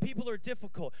us. The people are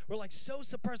difficult. We're, like, so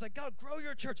surprised. Like, God, grow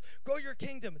your church. Grow your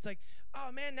kingdom. It's like,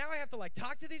 oh, man, now I have to, like,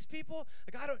 talk to these people?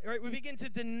 Like, right? We begin to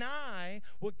deny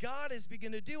what God is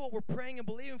beginning to do, what we're praying and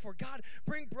believing for. God,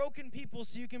 bring broken people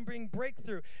so you can bring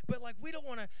breakthrough. But, like, we don't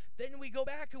want to. Then we go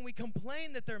back and we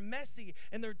complain that they're messy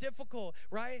and they're difficult,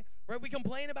 right? Right? We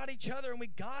complain about each other and we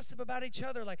gossip about each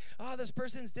other. Like, oh, this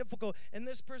person's difficult and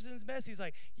this person's messy. He's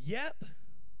like, yep.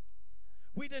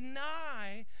 We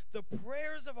deny the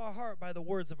prayers of our heart by the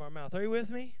words of our mouth. Are you with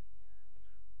me?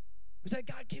 We say,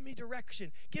 God, give me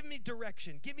direction. Give me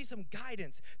direction. Give me some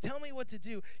guidance. Tell me what to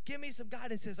do. Give me some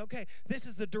guidance. Says, okay, this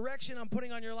is the direction I'm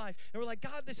putting on your life. And we're like,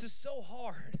 God, this is so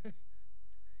hard.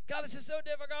 God, this is so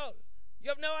difficult. You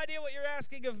have no idea what you're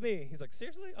asking of me. He's like,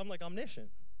 seriously? I'm like omniscient.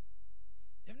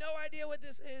 You have no idea what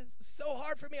this is. It's so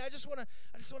hard for me. I just want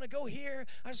to go here.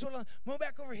 I just want to move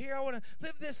back over here. I want to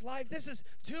live this life. This is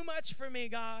too much for me,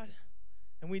 God.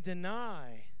 And we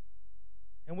deny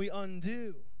and we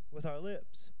undo with our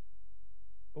lips.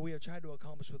 but we have tried to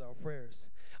accomplish with our prayers.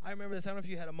 I remember this. I don't know if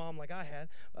you had a mom like I had,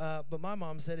 but my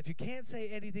mom said, if you can't say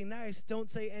anything nice, don't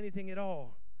say anything at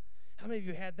all. How many of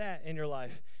you had that in your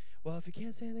life? Well, if you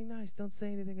can't say anything nice, don't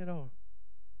say anything at all.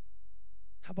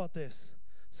 How about this?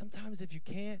 Sometimes if you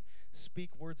can't speak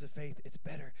words of faith, it's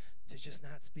better to just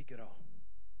not speak at all.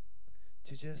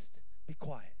 To just be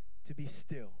quiet, to be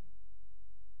still,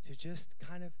 to just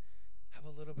kind of have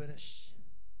a little bit of shh,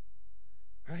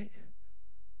 right?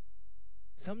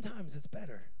 Sometimes it's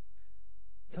better.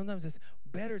 Sometimes it's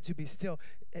better to be still.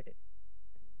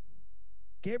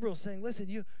 Gabriel's saying, listen,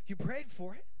 you prayed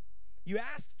for it. You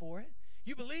asked for it.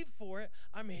 You believed for it.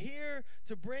 I'm here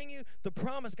to bring you the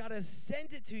promise. God has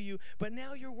sent it to you, but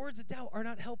now your words of doubt are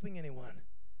not helping anyone.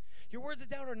 Your words of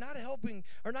doubt are not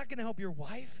going to help your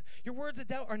wife. Your words of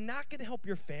doubt are not going to help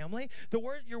your family.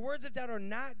 Your words of doubt are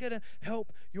not going to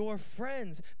help your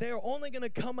friends. They are only going to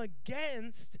come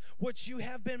against what you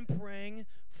have been praying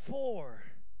for.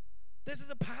 This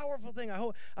is a powerful thing. I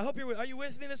hope are you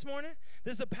with me this morning?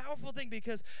 This is a powerful thing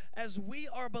because as we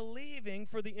are believing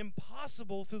for the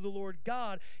impossible through the Lord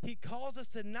God, he calls us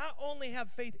to not only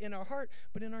have faith in our heart,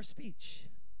 but in our speech.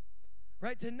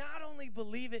 Right? To not only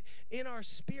believe it in our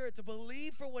spirit, to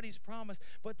believe for what he's promised,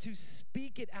 but to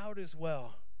speak it out as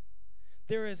well.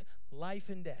 There is life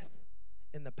and death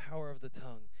in the power of the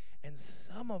tongue. And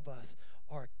some of us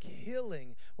are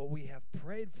killing what we have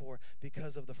prayed for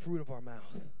because of the fruit of our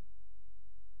mouth.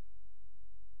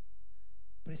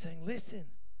 But he's saying, listen,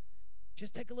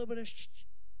 just take a little bit of shh,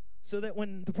 so that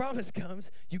when the promise comes,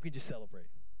 you can just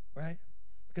celebrate, right?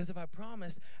 Because if I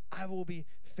promised, I will be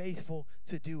faithful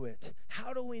to do it.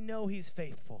 How do we know he's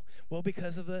faithful? Well,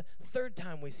 because of the third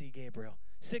time we see Gabriel.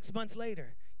 6 months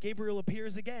later, Gabriel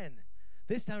appears again,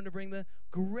 this time to bring the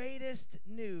greatest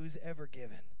news ever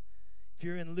given. If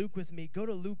you're in Luke with me, go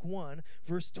to Luke 1,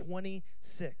 verse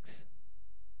 26.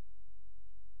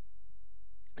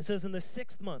 It says, in the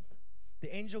 6th month,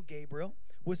 the angel Gabriel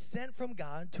was sent from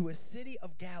God to a city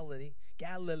of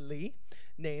Galilee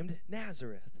named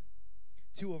Nazareth,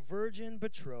 to a virgin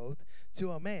betrothed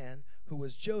to a man who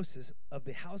was Joseph of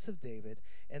the house of David,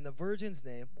 and the virgin's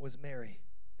name was Mary.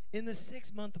 In the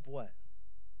 6th month of what?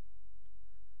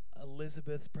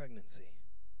 Elizabeth's pregnancy.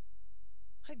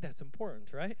 I think that's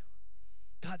important, right?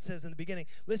 God says in the beginning,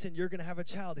 listen, you're going to have a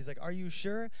child. He's like, are you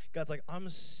sure? God's like, I'm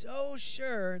so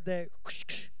sure that,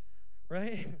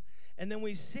 right? And then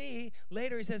we see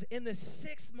later, he says, in the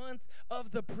 6th month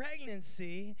of the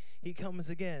pregnancy, he comes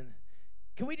again.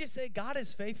 Can we just say God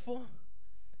is faithful?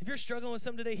 If you're struggling with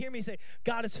something today, hear me say,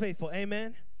 God is faithful.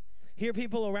 Amen? Hear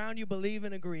people around you believe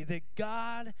and agree that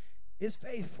God is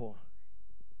faithful.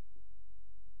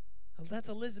 That's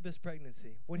Elizabeth's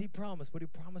pregnancy. What he promises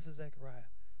Zechariah,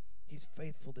 he's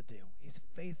faithful to do. He's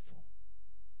faithful.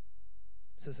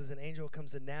 So it says an angel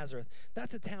comes to Nazareth.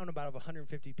 That's a town about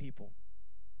 150 people.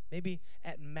 Maybe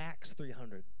at max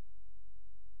 300.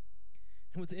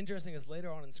 And what's interesting is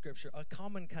later on in Scripture, a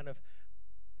common kind of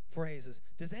phrase is,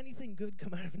 does anything good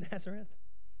come out of Nazareth?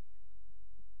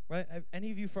 Right?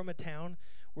 Any of you from a town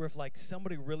where if like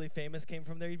somebody really famous came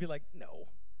from there, you'd be like, no.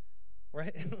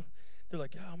 Right? They're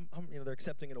like, yeah, I'm they're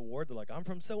accepting an award. They're like, I'm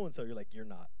from so-and-so. You're like, you're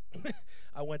not.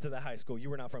 I went to the high school. You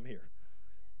were not from here.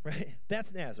 Right?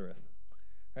 That's Nazareth.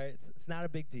 Right? It's not a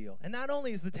big deal. And not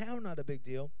only is the town not a big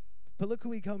deal, but look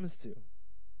who he comes to.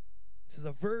 This is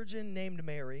a virgin named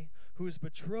Mary who is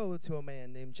betrothed to a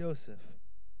man named Joseph.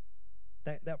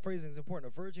 That phrasing is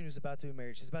important. A virgin who's about to be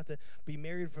married. She's about to be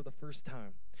married for the first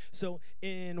time. So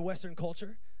in Western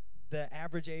culture, the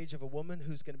average age of a woman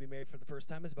who's going to be married for the first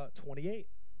time is about 28.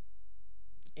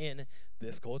 In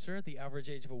this culture, the average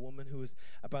age of a woman who is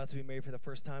about to be married for the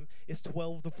first time is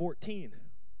 12 to 14.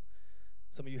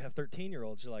 Some of you have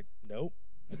 13-year-olds. You're like, nope.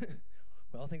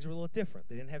 Well, things were a little different.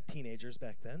 They didn't have teenagers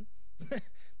back then.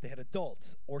 They had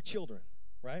adults or children,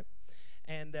 right?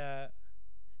 And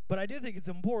but I do think it's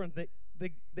important that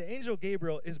the angel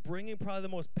Gabriel is bringing probably the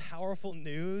most powerful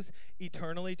news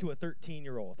eternally to a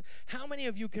 13-year-old. How many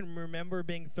of you can remember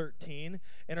being 13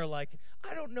 and are like,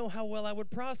 I don't know how well I would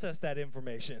process that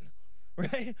information,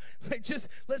 right? Like, just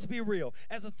let's be real.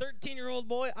 As a 13-year-old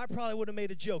boy, I probably would have made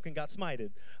a joke and got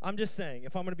smited. I'm just saying,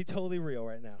 if I'm going to be totally real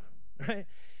right now, right?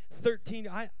 13,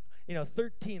 I'm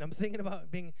thinking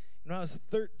about being, when I was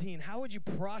 13, how would you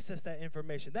process that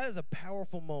information? That is a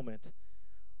powerful moment.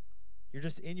 You're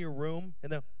just in your room,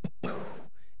 and then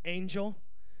angel.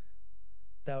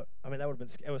 That would have been,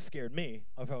 it was scared me,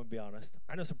 if I'm going to be honest.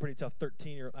 I know some pretty tough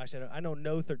 13-year-olds. Actually, I know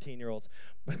no 13-year-olds.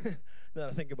 But now that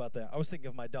I think about that, I was thinking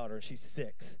of my daughter. She's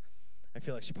 6. I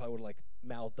feel like she probably would have,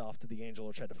 mouthed off to the angel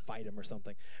or tried to fight him or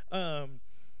something.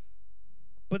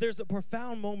 But there's a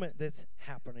profound moment that's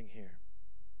happening here.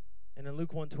 And in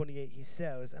Luke 1:28, he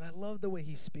says, and I love the way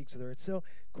he speaks with her. It's so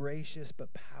gracious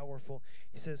but powerful.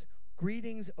 He says,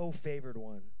 "Greetings, O favored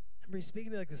one." Remember, he's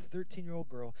speaking to like this 13-year-old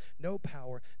girl, no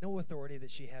power, no authority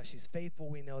that she has. She's faithful,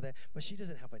 we know that, but she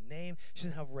doesn't have a name. She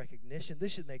doesn't have recognition.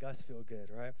 This should make us feel good,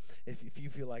 right? If you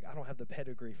feel like, I don't have the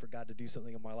pedigree for God to do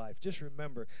something in my life, just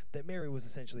remember that Mary was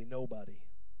essentially nobody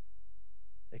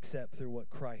except through what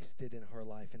Christ did in her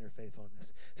life and her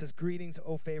faithfulness. It says, "Greetings,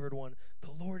 O favored one,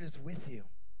 the Lord is with you."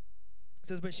 It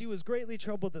says, "But she was greatly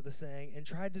troubled at the saying and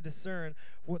tried to discern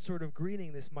what sort of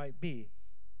greeting this might be.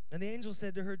 And the angel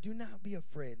said to her, 'Do not be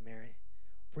afraid, Mary,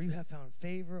 for you have found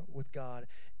favor with God,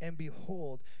 and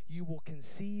behold, you will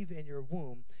conceive in your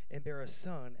womb and bear a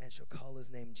son and shall call his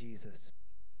name Jesus.'"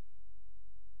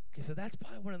 Okay, so that's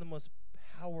probably one of the most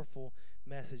powerful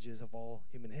messages of all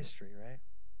human history, right?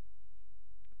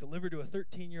 Delivered to a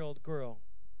 13-year-old girl.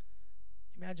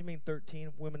 Imagine being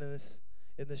 13, women in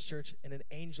this church, and an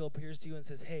angel appears to you and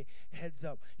says, "Hey, heads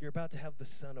up, you're about to have the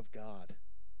Son of God."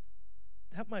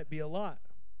 That might be a lot.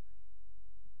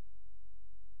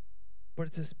 But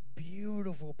it's this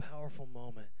beautiful, powerful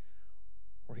moment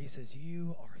where he says,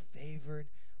 "You are favored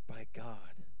by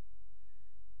God.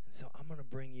 And so I'm going to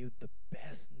bring you the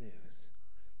best news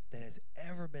that has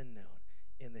ever been known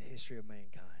in the history of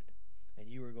mankind. And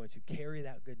you are going to carry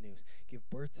that good news, give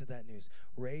birth to that news,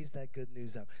 raise that good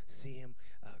news up, see him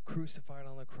crucified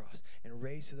on the cross and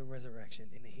raised to the resurrection.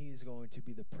 And he is going to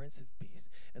be the Prince of Peace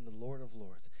and the Lord of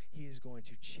Lords. He is going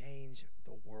to change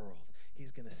the world.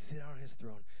 He's going to sit on his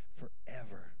throne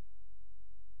forever."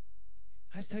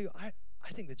 I just tell you, I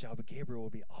think the job of Gabriel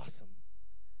would be awesome.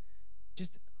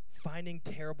 Just finding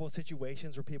terrible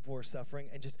situations where people are suffering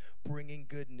and just bringing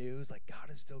good news, like God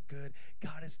is still good,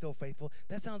 God is still faithful.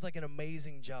 That sounds like an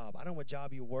amazing job. I don't know what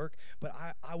job you work, but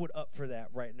I would up for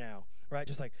that right now, right?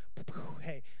 Just like,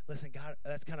 hey, listen, God,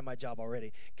 that's kind of my job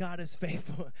already. God is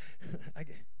faithful.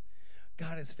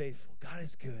 God is faithful. God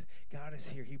is good. God is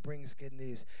here. He brings good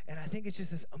news. And I think it's just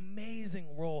this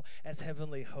amazing role as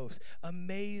heavenly host.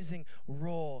 Amazing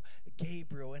role,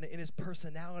 Gabriel, and in his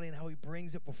personality and how he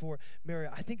brings it before Mary.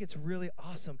 I think it's really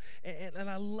awesome. And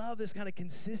I love this kind of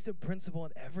consistent principle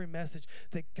in every message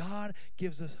that God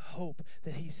gives us hope,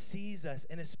 that he sees us.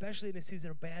 And especially in a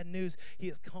season of bad news, he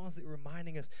is constantly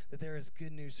reminding us that there is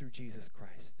good news through Jesus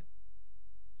Christ.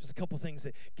 There's a couple things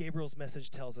that Gabriel's message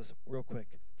tells us real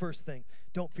quick. First thing,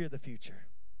 don't fear the future.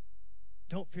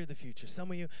 Don't fear the future.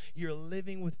 Some of you, you're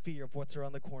living with fear of what's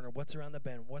around the corner, what's around the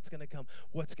bend, what's going to come,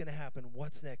 what's going to happen,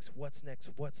 what's next.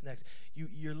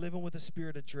 You're living with a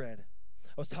spirit of dread.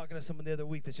 I was talking to someone the other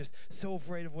week that's just so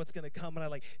afraid of what's going to come,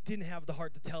 and I didn't have the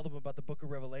heart to tell them about the book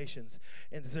of Revelations,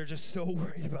 and they're just so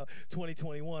worried about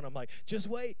 2021. I'm like, just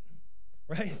wait,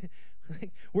 right?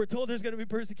 We're told there's going to be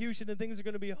persecution and things are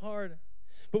going to be hard.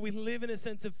 But we live in a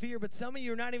sense of fear. But some of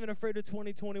you are not even afraid of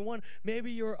 2021.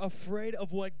 Maybe you're afraid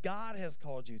of what God has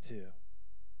called you to.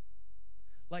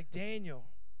 Like Daniel,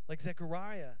 like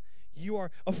Zechariah. You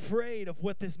are afraid of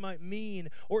what this might mean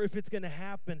or if it's going to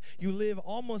happen. You live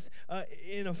almost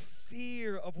in a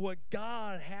fear of what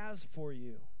God has for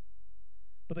you.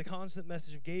 But the constant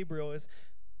message of Gabriel is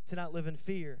to not live in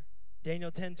fear.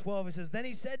 Daniel 10:12, it says, "Then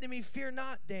he said to me, 'Fear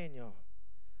not, Daniel.'"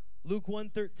 Luke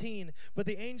 1:13, "But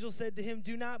the angel said to him,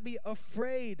 'Do not be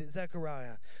afraid,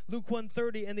 Zechariah.' Luke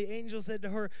 1:30, "And the angel said to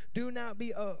her, 'Do not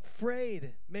be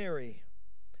afraid, Mary.'"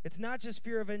 It's not just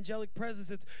fear of angelic presence.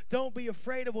 It's don't be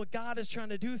afraid of what God is trying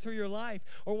to do through your life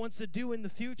or wants to do in the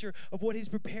future, of what he's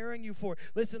preparing you for.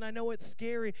 Listen, I know it's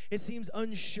scary. It seems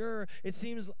unsure. It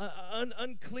seems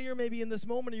unclear maybe in this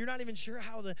moment. You're not even sure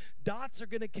how the dots are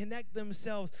going to connect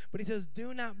themselves. But he says,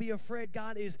 do not be afraid.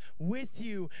 God is with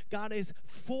you. God is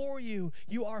for you.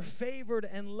 You are favored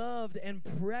and loved and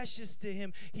precious to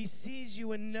him. He sees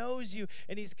you and knows you.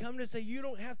 And he's come to say you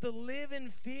don't have to live in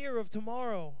fear of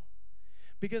tomorrow,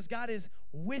 because God is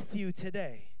with you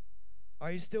today.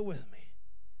 Are you still with me?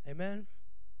 Amen?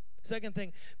 Second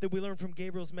thing that we learn from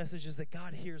Gabriel's message is that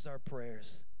God hears our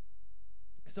prayers.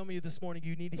 Some of you this morning,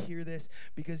 you need to hear this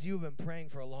because you've been praying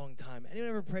for a long time. Anyone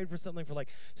ever prayed for something for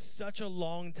such a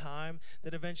long time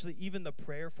that eventually even the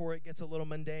prayer for it gets a little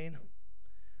mundane?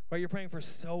 Right? You're praying for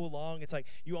so long, it's like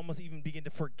you almost even begin to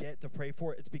forget to pray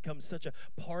for it. It's become such a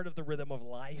part of the rhythm of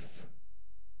life.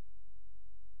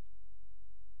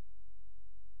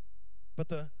 But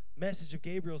the message of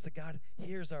Gabriel is that God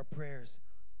hears our prayers.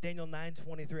 Daniel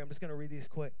 9:23, I'm just going to read these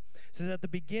quick. It says, "At the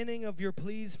beginning of your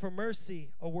pleas for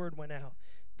mercy, a word went out."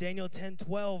 Daniel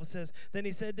 10:12 says, "Then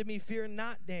he said to me, 'Fear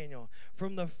not, Daniel,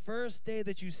 from the first day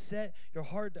that you set your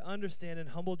heart to understand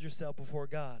and humbled yourself before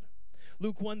God.'"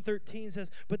 Luke 1:13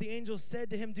 says, but the angel said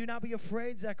to him, do not be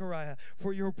afraid, Zechariah,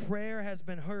 for your prayer has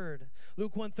been heard.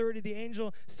 Luke 1:30, the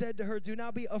angel said to her, do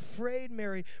not be afraid,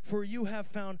 Mary, for you have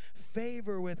found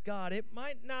favor with God. It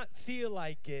might not feel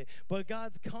like it, but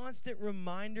God's constant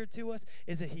reminder to us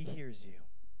is that he hears you.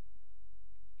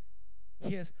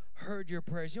 He has heard your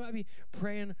prayers. You might be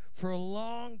praying for a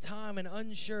long time and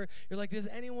unsure. You're like, does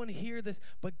anyone hear this?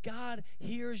 But God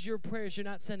hears your prayers. You're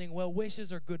not sending well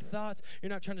wishes or good thoughts. You're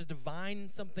not trying to divine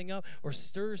something up or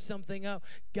stir something up.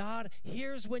 God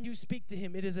hears when you speak to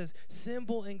him. It is as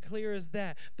simple and clear as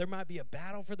that. There might be a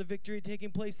battle for the victory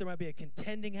taking place. There might be a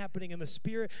contending happening in the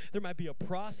spirit. There might be a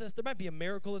process. There might be a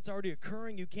miracle that's already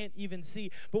occurring you can't even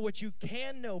see. But what you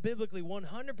can know biblically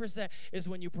 100% is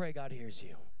when you pray, God hears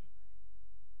you.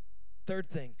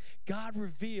 Third thing, God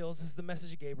reveals, this is the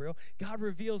message of Gabriel, God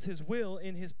reveals his will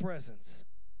in his presence.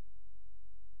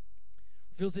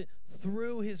 Reveals it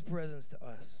through his presence to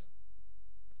us.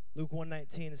 Luke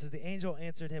 1:19, it says, the angel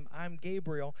answered him, I'm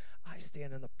Gabriel. I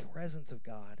stand in the presence of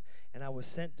God, and I was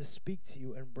sent to speak to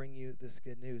you and bring you this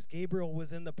good news. Gabriel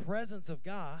was in the presence of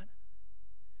God,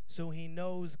 so he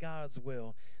knows God's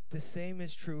will. The same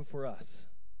is true for us.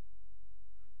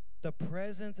 The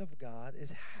presence of God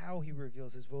is how he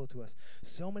reveals his will to us.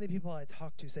 So many people I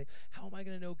talk to say, how am I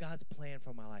going to know God's plan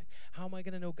for my life? How am I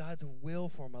going to know God's will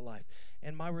for my life?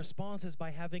 And my response is by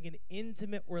having an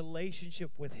intimate relationship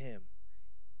with him.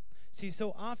 See,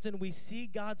 so often we see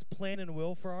God's plan and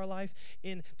will for our life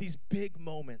in these big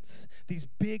moments, these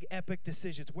big epic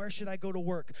decisions. Where should I go to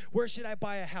work? Where should I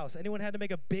buy a house? Anyone had to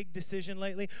make a big decision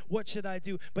lately? What should I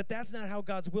do? But that's not how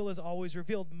God's will is always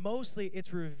revealed. Mostly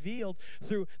it's revealed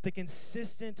through the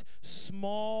consistent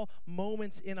small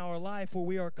moments in our life where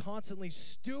we are constantly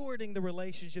stewarding the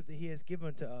relationship that he has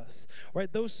given to us. Right?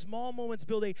 Those small moments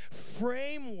build a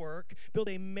framework, build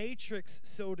a matrix,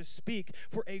 so to speak,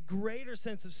 for a greater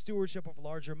sense of stewardship of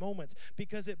larger moments,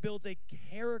 because it builds a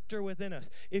character within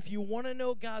us. If you want to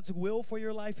know God's will for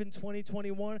your life in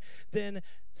 2021, then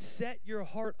set your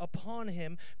heart upon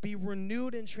him, be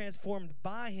renewed and transformed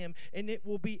by him, and it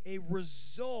will be a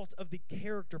result of the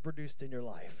character produced in your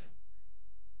life.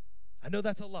 I know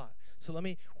that's a lot, so let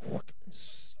me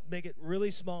make it really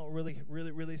small,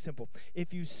 really simple.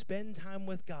 If you spend time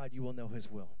with God, you will know his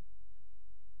will.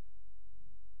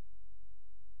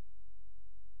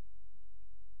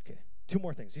 Two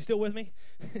more things. You still with me?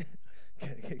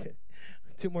 Good.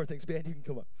 Two more things. Ben, you can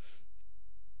come up.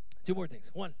 Two more things.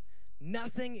 One,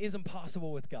 nothing is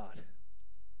impossible with God.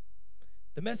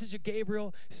 The message of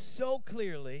Gabriel so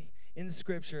clearly in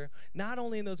Scripture, not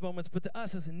only in those moments, but to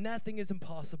us, is nothing is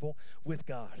impossible with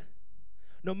God.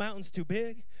 No mountain's too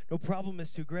big. No problem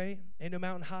is too great. Ain't no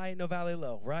mountain high, ain't no valley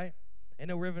low, right? Ain't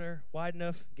no river wide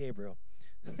enough, Gabriel.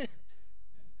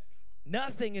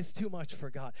 Nothing is too much for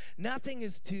God. Nothing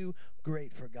is too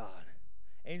great for God.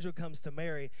 Angel comes to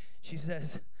Mary. She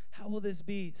says, how will this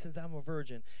be since I'm a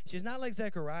virgin? She's not like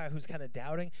Zechariah, who's kind of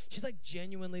doubting. She's like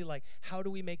genuinely like, how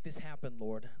do we make this happen,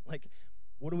 Lord? Like,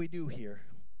 what do we do here?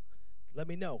 Let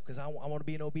me know, because I want to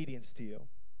be in obedience to you.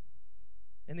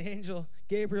 And the angel,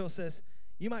 Gabriel, says,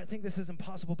 you might think this is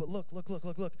impossible, but look.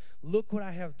 Look what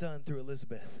I have done through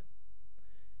Elizabeth.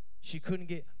 She couldn't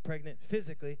get pregnant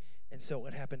physically, and so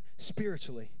what happened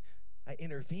spiritually? I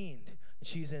intervened.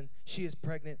 She is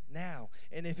pregnant now.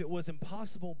 And if it was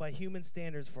impossible by human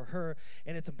standards for her,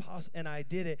 and it's impossible, and I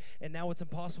did it, and now it's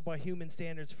impossible by human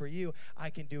standards for you, I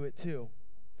can do it too.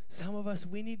 Some of us,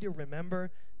 we need to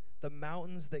remember the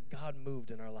mountains that God moved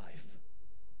in our life.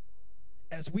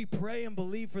 As we pray and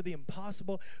believe for the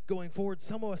impossible going forward,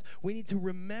 some of us, we need to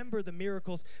remember the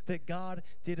miracles that God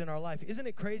did in our life. Isn't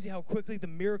it crazy how quickly the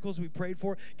miracles we prayed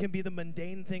for can be the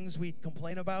mundane things we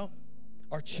complain about?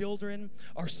 Our children,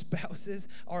 our spouses,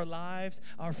 our lives,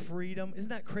 our freedom. Isn't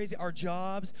that crazy? Our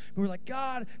jobs. We're like,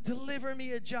 God, deliver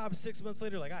me a job. 6 months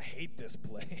later, like, I hate this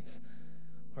place.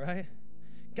 Right?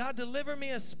 God, deliver me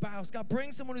a spouse. God,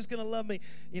 bring someone who's going to love me.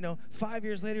 5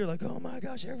 years later, you're like, oh my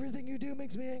gosh, everything you do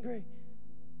makes me angry.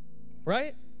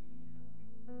 Right?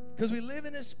 Because we live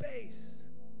in a space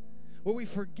where we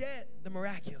forget the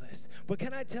miraculous. But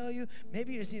can I tell you,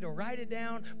 maybe you just need to write it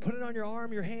down, put it on your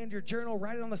arm, your hand, your journal,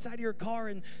 write it on the side of your car,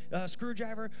 and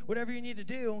screwdriver, whatever you need to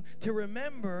do to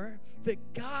remember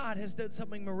that God has done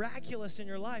something miraculous in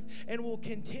your life and will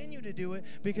continue to do it,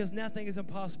 because nothing is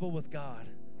impossible with God.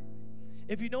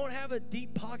 If you don't have a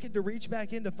deep pocket to reach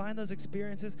back in to find those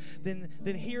experiences, then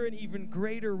hear an even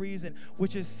greater reason,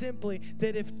 which is simply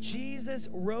that if Jesus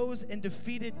rose and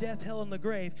defeated death, hell, and the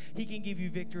grave, he can give you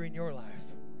victory in your life.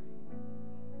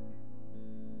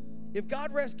 If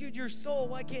God rescued your soul,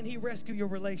 why can't he rescue your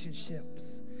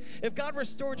relationships? If God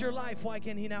restored your life, why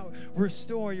can't he now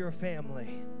restore your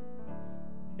family?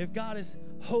 If God is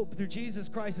hope through Jesus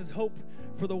Christ, is hope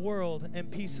for the world and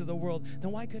peace to the world,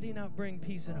 then why could he not bring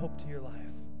peace and hope to your life?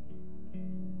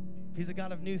 If he's a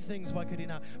God of new things, why could he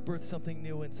not birth something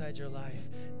new inside your life?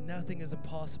 Nothing is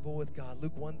impossible with God.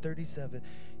 Luke 1:37,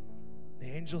 the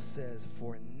angel says,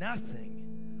 for nothing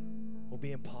will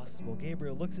be impossible.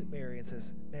 Gabriel looks at Mary and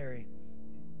says, Mary,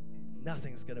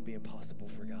 nothing's going to be impossible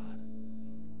for God.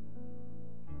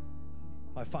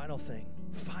 My final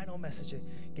message of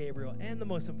Gabriel, and the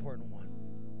most important one,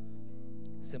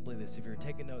 simply this. If you're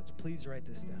taking notes, please write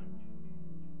this down.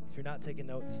 If you're not taking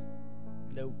notes,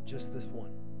 note just this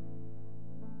one.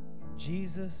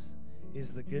 Jesus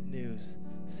is the good news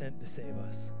sent to save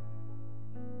us.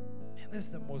 And this is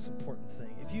the most important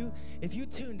thing. If you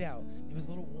tuned out, it was a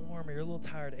little warm or you're a little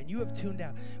tired, and you have tuned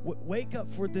out, wake up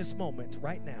for this moment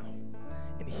right now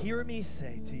and hear me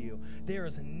say to you, there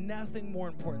is nothing more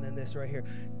important than this right here.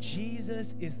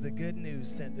 Jesus is the good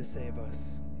news sent to save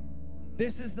us.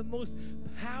 This is the most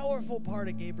powerful part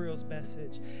of Gabriel's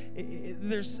message.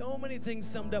 There's so many things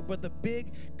summed up, but the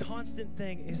big constant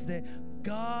thing is that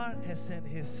God has sent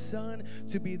his son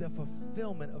to be the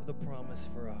fulfillment of the promise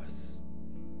for us.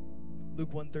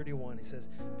 Luke 1:31, he says,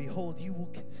 behold, you will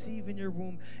conceive in your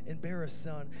womb and bear a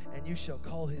son, and you shall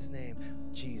call his name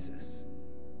Jesus.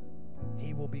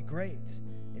 He will be great,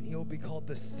 and he will be called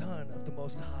the Son of the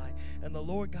Most High. And the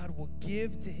Lord God will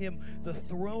give to him the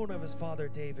throne of his father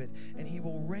David, and he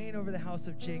will reign over the house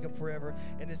of Jacob forever,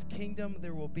 and his kingdom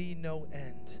there will be no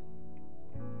end.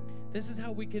 This is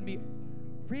how we can be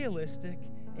realistic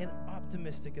and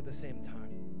optimistic at the same time.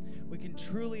 We can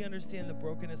truly understand the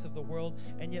brokenness of the world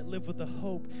and yet live with the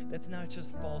hope that's not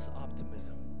just false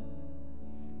optimism.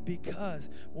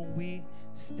 Because when we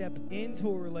step into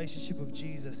a relationship with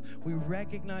Jesus, we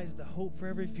recognize the hope for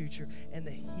every future and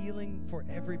the healing for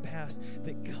every past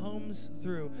that comes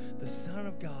through the Son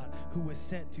of God, who was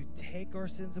sent to take our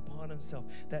sins upon himself,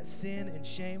 that sin and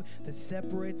shame that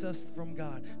separates us from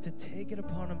God, to take it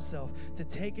upon himself, to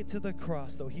take it to the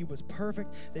cross. Though he was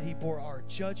perfect, that he bore our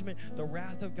judgment, the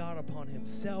wrath of God upon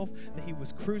himself, that he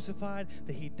was crucified,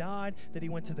 that he died, that he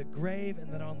went to the grave,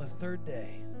 and that on the third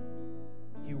day,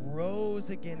 he rose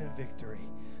again in victory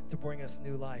to bring us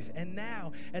new life. And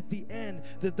now, at the end,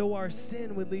 that though our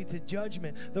sin would lead to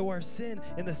judgment, though our sin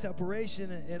and the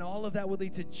separation and all of that would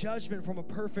lead to judgment from a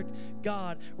perfect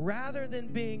God, rather than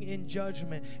being in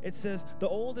judgment, it says, the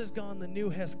old is gone, the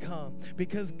new has come.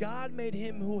 Because God made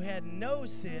him who had no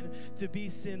sin to be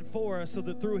sin for us, so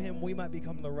that through him we might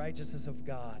become the righteousness of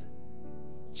God.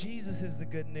 Jesus is the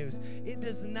good news. It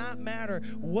does not matter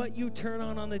what you turn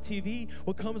on the TV,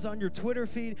 what comes on your Twitter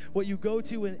feed, what you go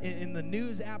to in the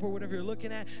news app or whatever you're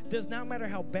looking at. It does not matter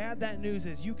how bad that news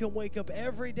is. You can wake up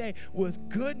every day with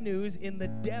good news in the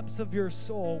depths of your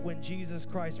soul when Jesus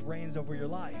Christ reigns over your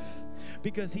life.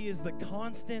 Because he is the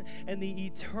constant and the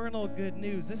eternal good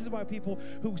news. This is why people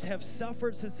who have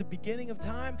suffered since the beginning of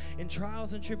time in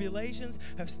trials and tribulations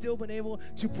have still been able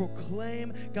to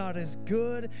proclaim, God is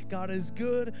good, God is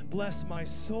good, bless my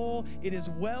soul, it is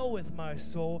well with my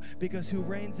soul, because who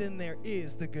reigns in there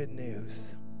is the good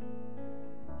news.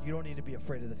 You don't need to be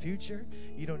afraid of the future.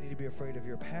 You don't need to be afraid of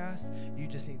your past. You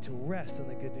just need to rest in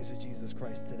the good news of Jesus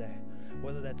Christ today.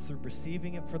 Whether that's through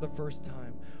receiving it for the first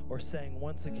time or saying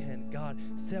once again, God,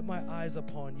 set my eyes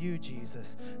upon you,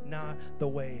 Jesus, not the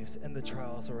waves and the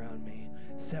trials around me.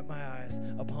 Set my eyes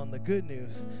upon the good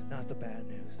news, not the bad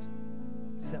news.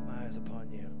 Set my eyes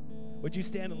upon you. Would you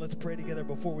stand and let's pray together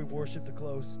before we worship to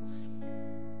close?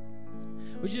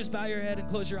 Would you just bow your head and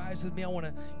close your eyes with me? I want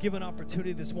to give an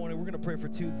opportunity this morning. We're going to pray for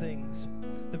two things.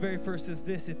 The very first is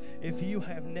this. If you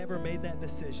have never made that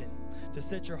decision to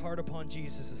set your heart upon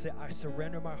Jesus and say, I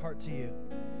surrender my heart to you.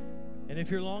 And if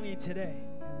you're longing today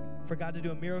for God to do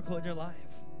a miracle in your life,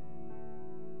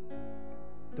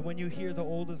 that when you hear the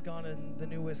old is gone and the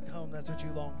new has come, that's what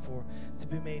you long for, to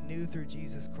be made new through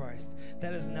Jesus Christ.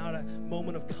 That is not a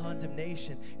moment of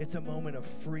condemnation. It's a moment of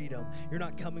freedom. You're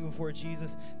not coming before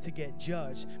Jesus to get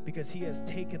judged because he has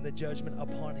taken the judgment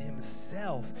upon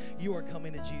himself. You are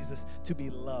coming to Jesus to be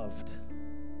loved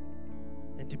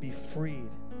and to be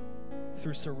freed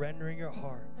through surrendering your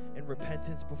heart and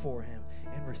repentance before him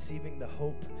and receiving the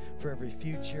hope for every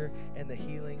future and the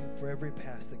healing for every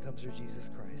past that comes through Jesus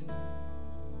Christ.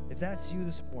 If that's you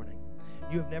this morning,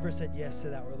 you have never said yes to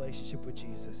that relationship with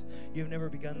Jesus. You have never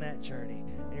begun that journey.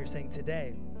 And you're saying,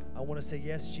 today, I want to say,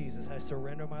 yes, Jesus, I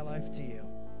surrender my life to you.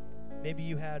 Maybe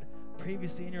you had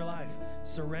previously in your life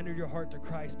surrendered your heart to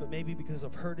Christ, but maybe because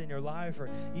of hurt in your life or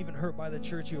even hurt by the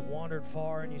church, you have wandered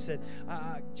far and you said,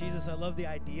 Jesus, I love the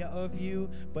idea of you,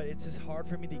 but it's just hard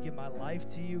for me to give my life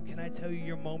to you. Can I tell you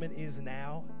your moment is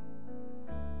now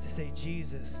to say,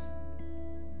 Jesus,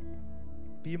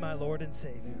 be my Lord and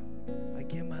Savior. I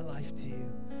give my life to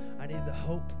you. I need the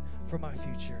hope for my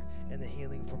future and the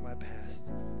healing for my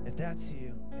past. If that's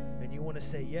you and you want to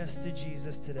say yes to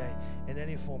Jesus today in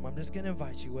any form, I'm just going to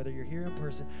invite you, whether you're here in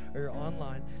person or you're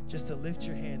online, just to lift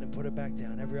your hand and put it back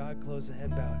down. Every eye closed and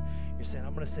head bowed. You're saying,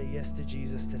 I'm going to say yes to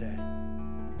Jesus today.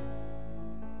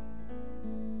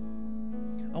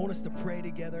 I want us to pray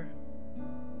together.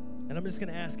 And I'm just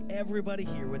going to ask everybody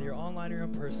here, whether you're online or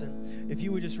in person, if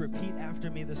you would just repeat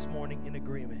after me this morning in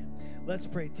agreement. Let's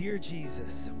pray. Dear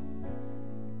Jesus,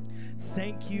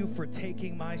 thank you for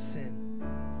taking my sin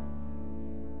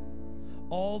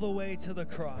all the way to the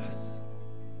cross,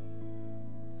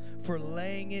 for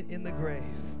laying it in the grave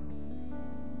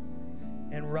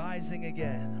and rising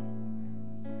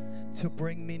again to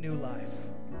bring me new life.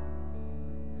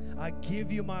 I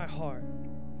give you my heart.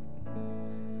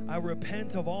 I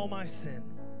repent of all my sin,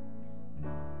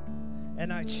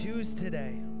 and I choose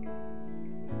today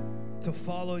to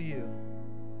follow you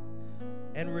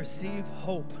and receive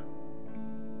hope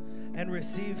and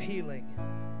receive healing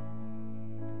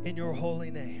in your holy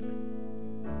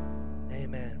name.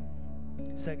 Amen.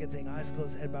 Second thing, eyes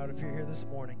closed, head bowed. If you're here this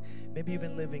morning, maybe you've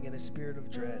been living in a spirit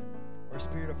of dread or a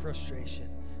spirit of frustration,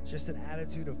 just an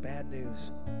attitude of bad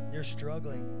news. You're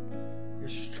struggling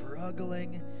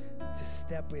to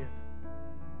step in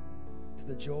to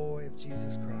the joy of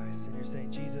Jesus Christ. And you're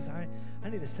saying, Jesus, I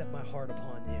need to set my heart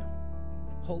upon you.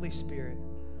 Holy Spirit,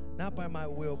 not by my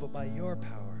will, but by your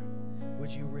power,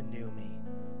 would you renew me?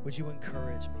 Would you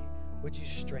encourage me? Would you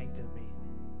strengthen me?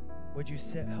 Would you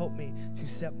help me to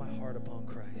set my heart upon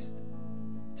Christ,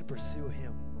 to pursue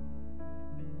him,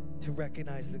 to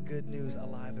recognize the good news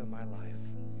alive in my life?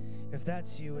 If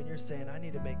that's you and you're saying, I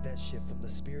need to make that shift from the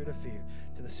spirit of fear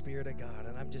to the spirit of God,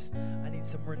 and I need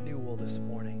some renewal this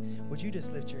morning, would you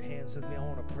just lift your hands with me? I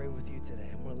want to pray with you today.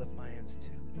 I'm going to lift my hands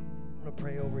too. I'm going to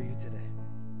pray over you today.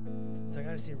 So I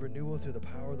got to see renewal through the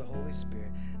power of the Holy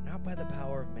Spirit, not by the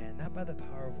power of man, not by the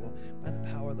power of will, by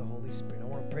the power of the Holy Spirit. I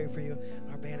want to pray for you.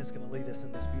 Our band is going to lead us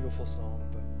in this beautiful song,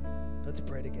 but let's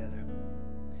pray together.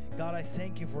 God, I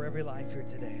thank you for every life here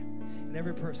today and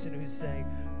every person who's saying,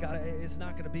 God, it's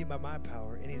not going to be by my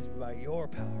power. It needs to be by your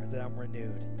power that I'm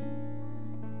renewed.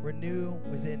 Renew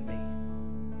within me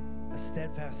a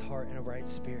steadfast heart and a right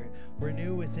spirit.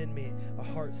 Renew within me a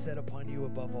heart set upon you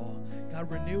above all. God,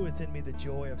 renew within me the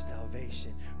joy of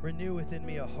salvation. Renew within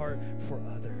me a heart for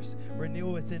others.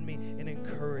 Renew within me an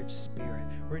encouraged spirit.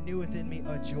 Renew within me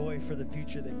a joy for the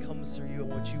future that comes through you and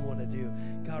what you want to do.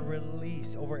 God,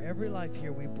 release over every life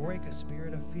here. We break a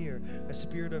spirit of fear, a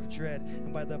spirit of dread,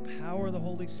 and by the power of the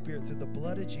Holy Spirit, through the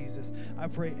blood of Jesus, I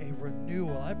pray a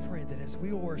renewal. I pray that as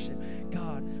we worship,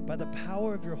 God, by the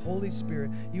power of your Holy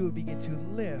Spirit, you would begin to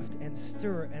lift and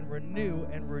stir and renew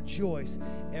and rejoice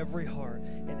every heart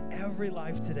and every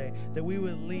life today, that we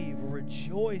would leave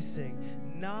rejoicing,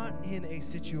 not in a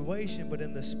situation, but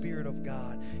in the Spirit of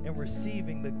God and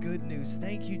receiving the good news.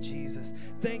 Thank you, Jesus.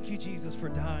 Thank you, Jesus, for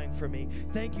dying for me.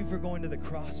 Thank you for going to the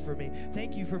cross for me.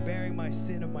 Thank you for bearing my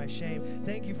sin and my shame.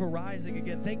 Thank you for rising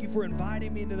again. Thank you for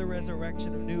inviting me into the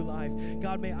resurrection of new life.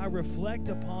 God, may I reflect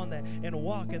upon that and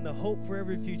walk in the hope for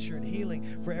every future and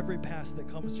healing for every past that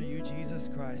comes through you,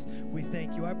 Jesus Christ. We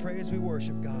thank you. I pray as we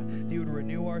worship, God, that you would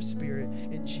renew our spirit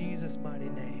in Jesus' mighty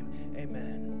name.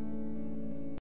 Amen.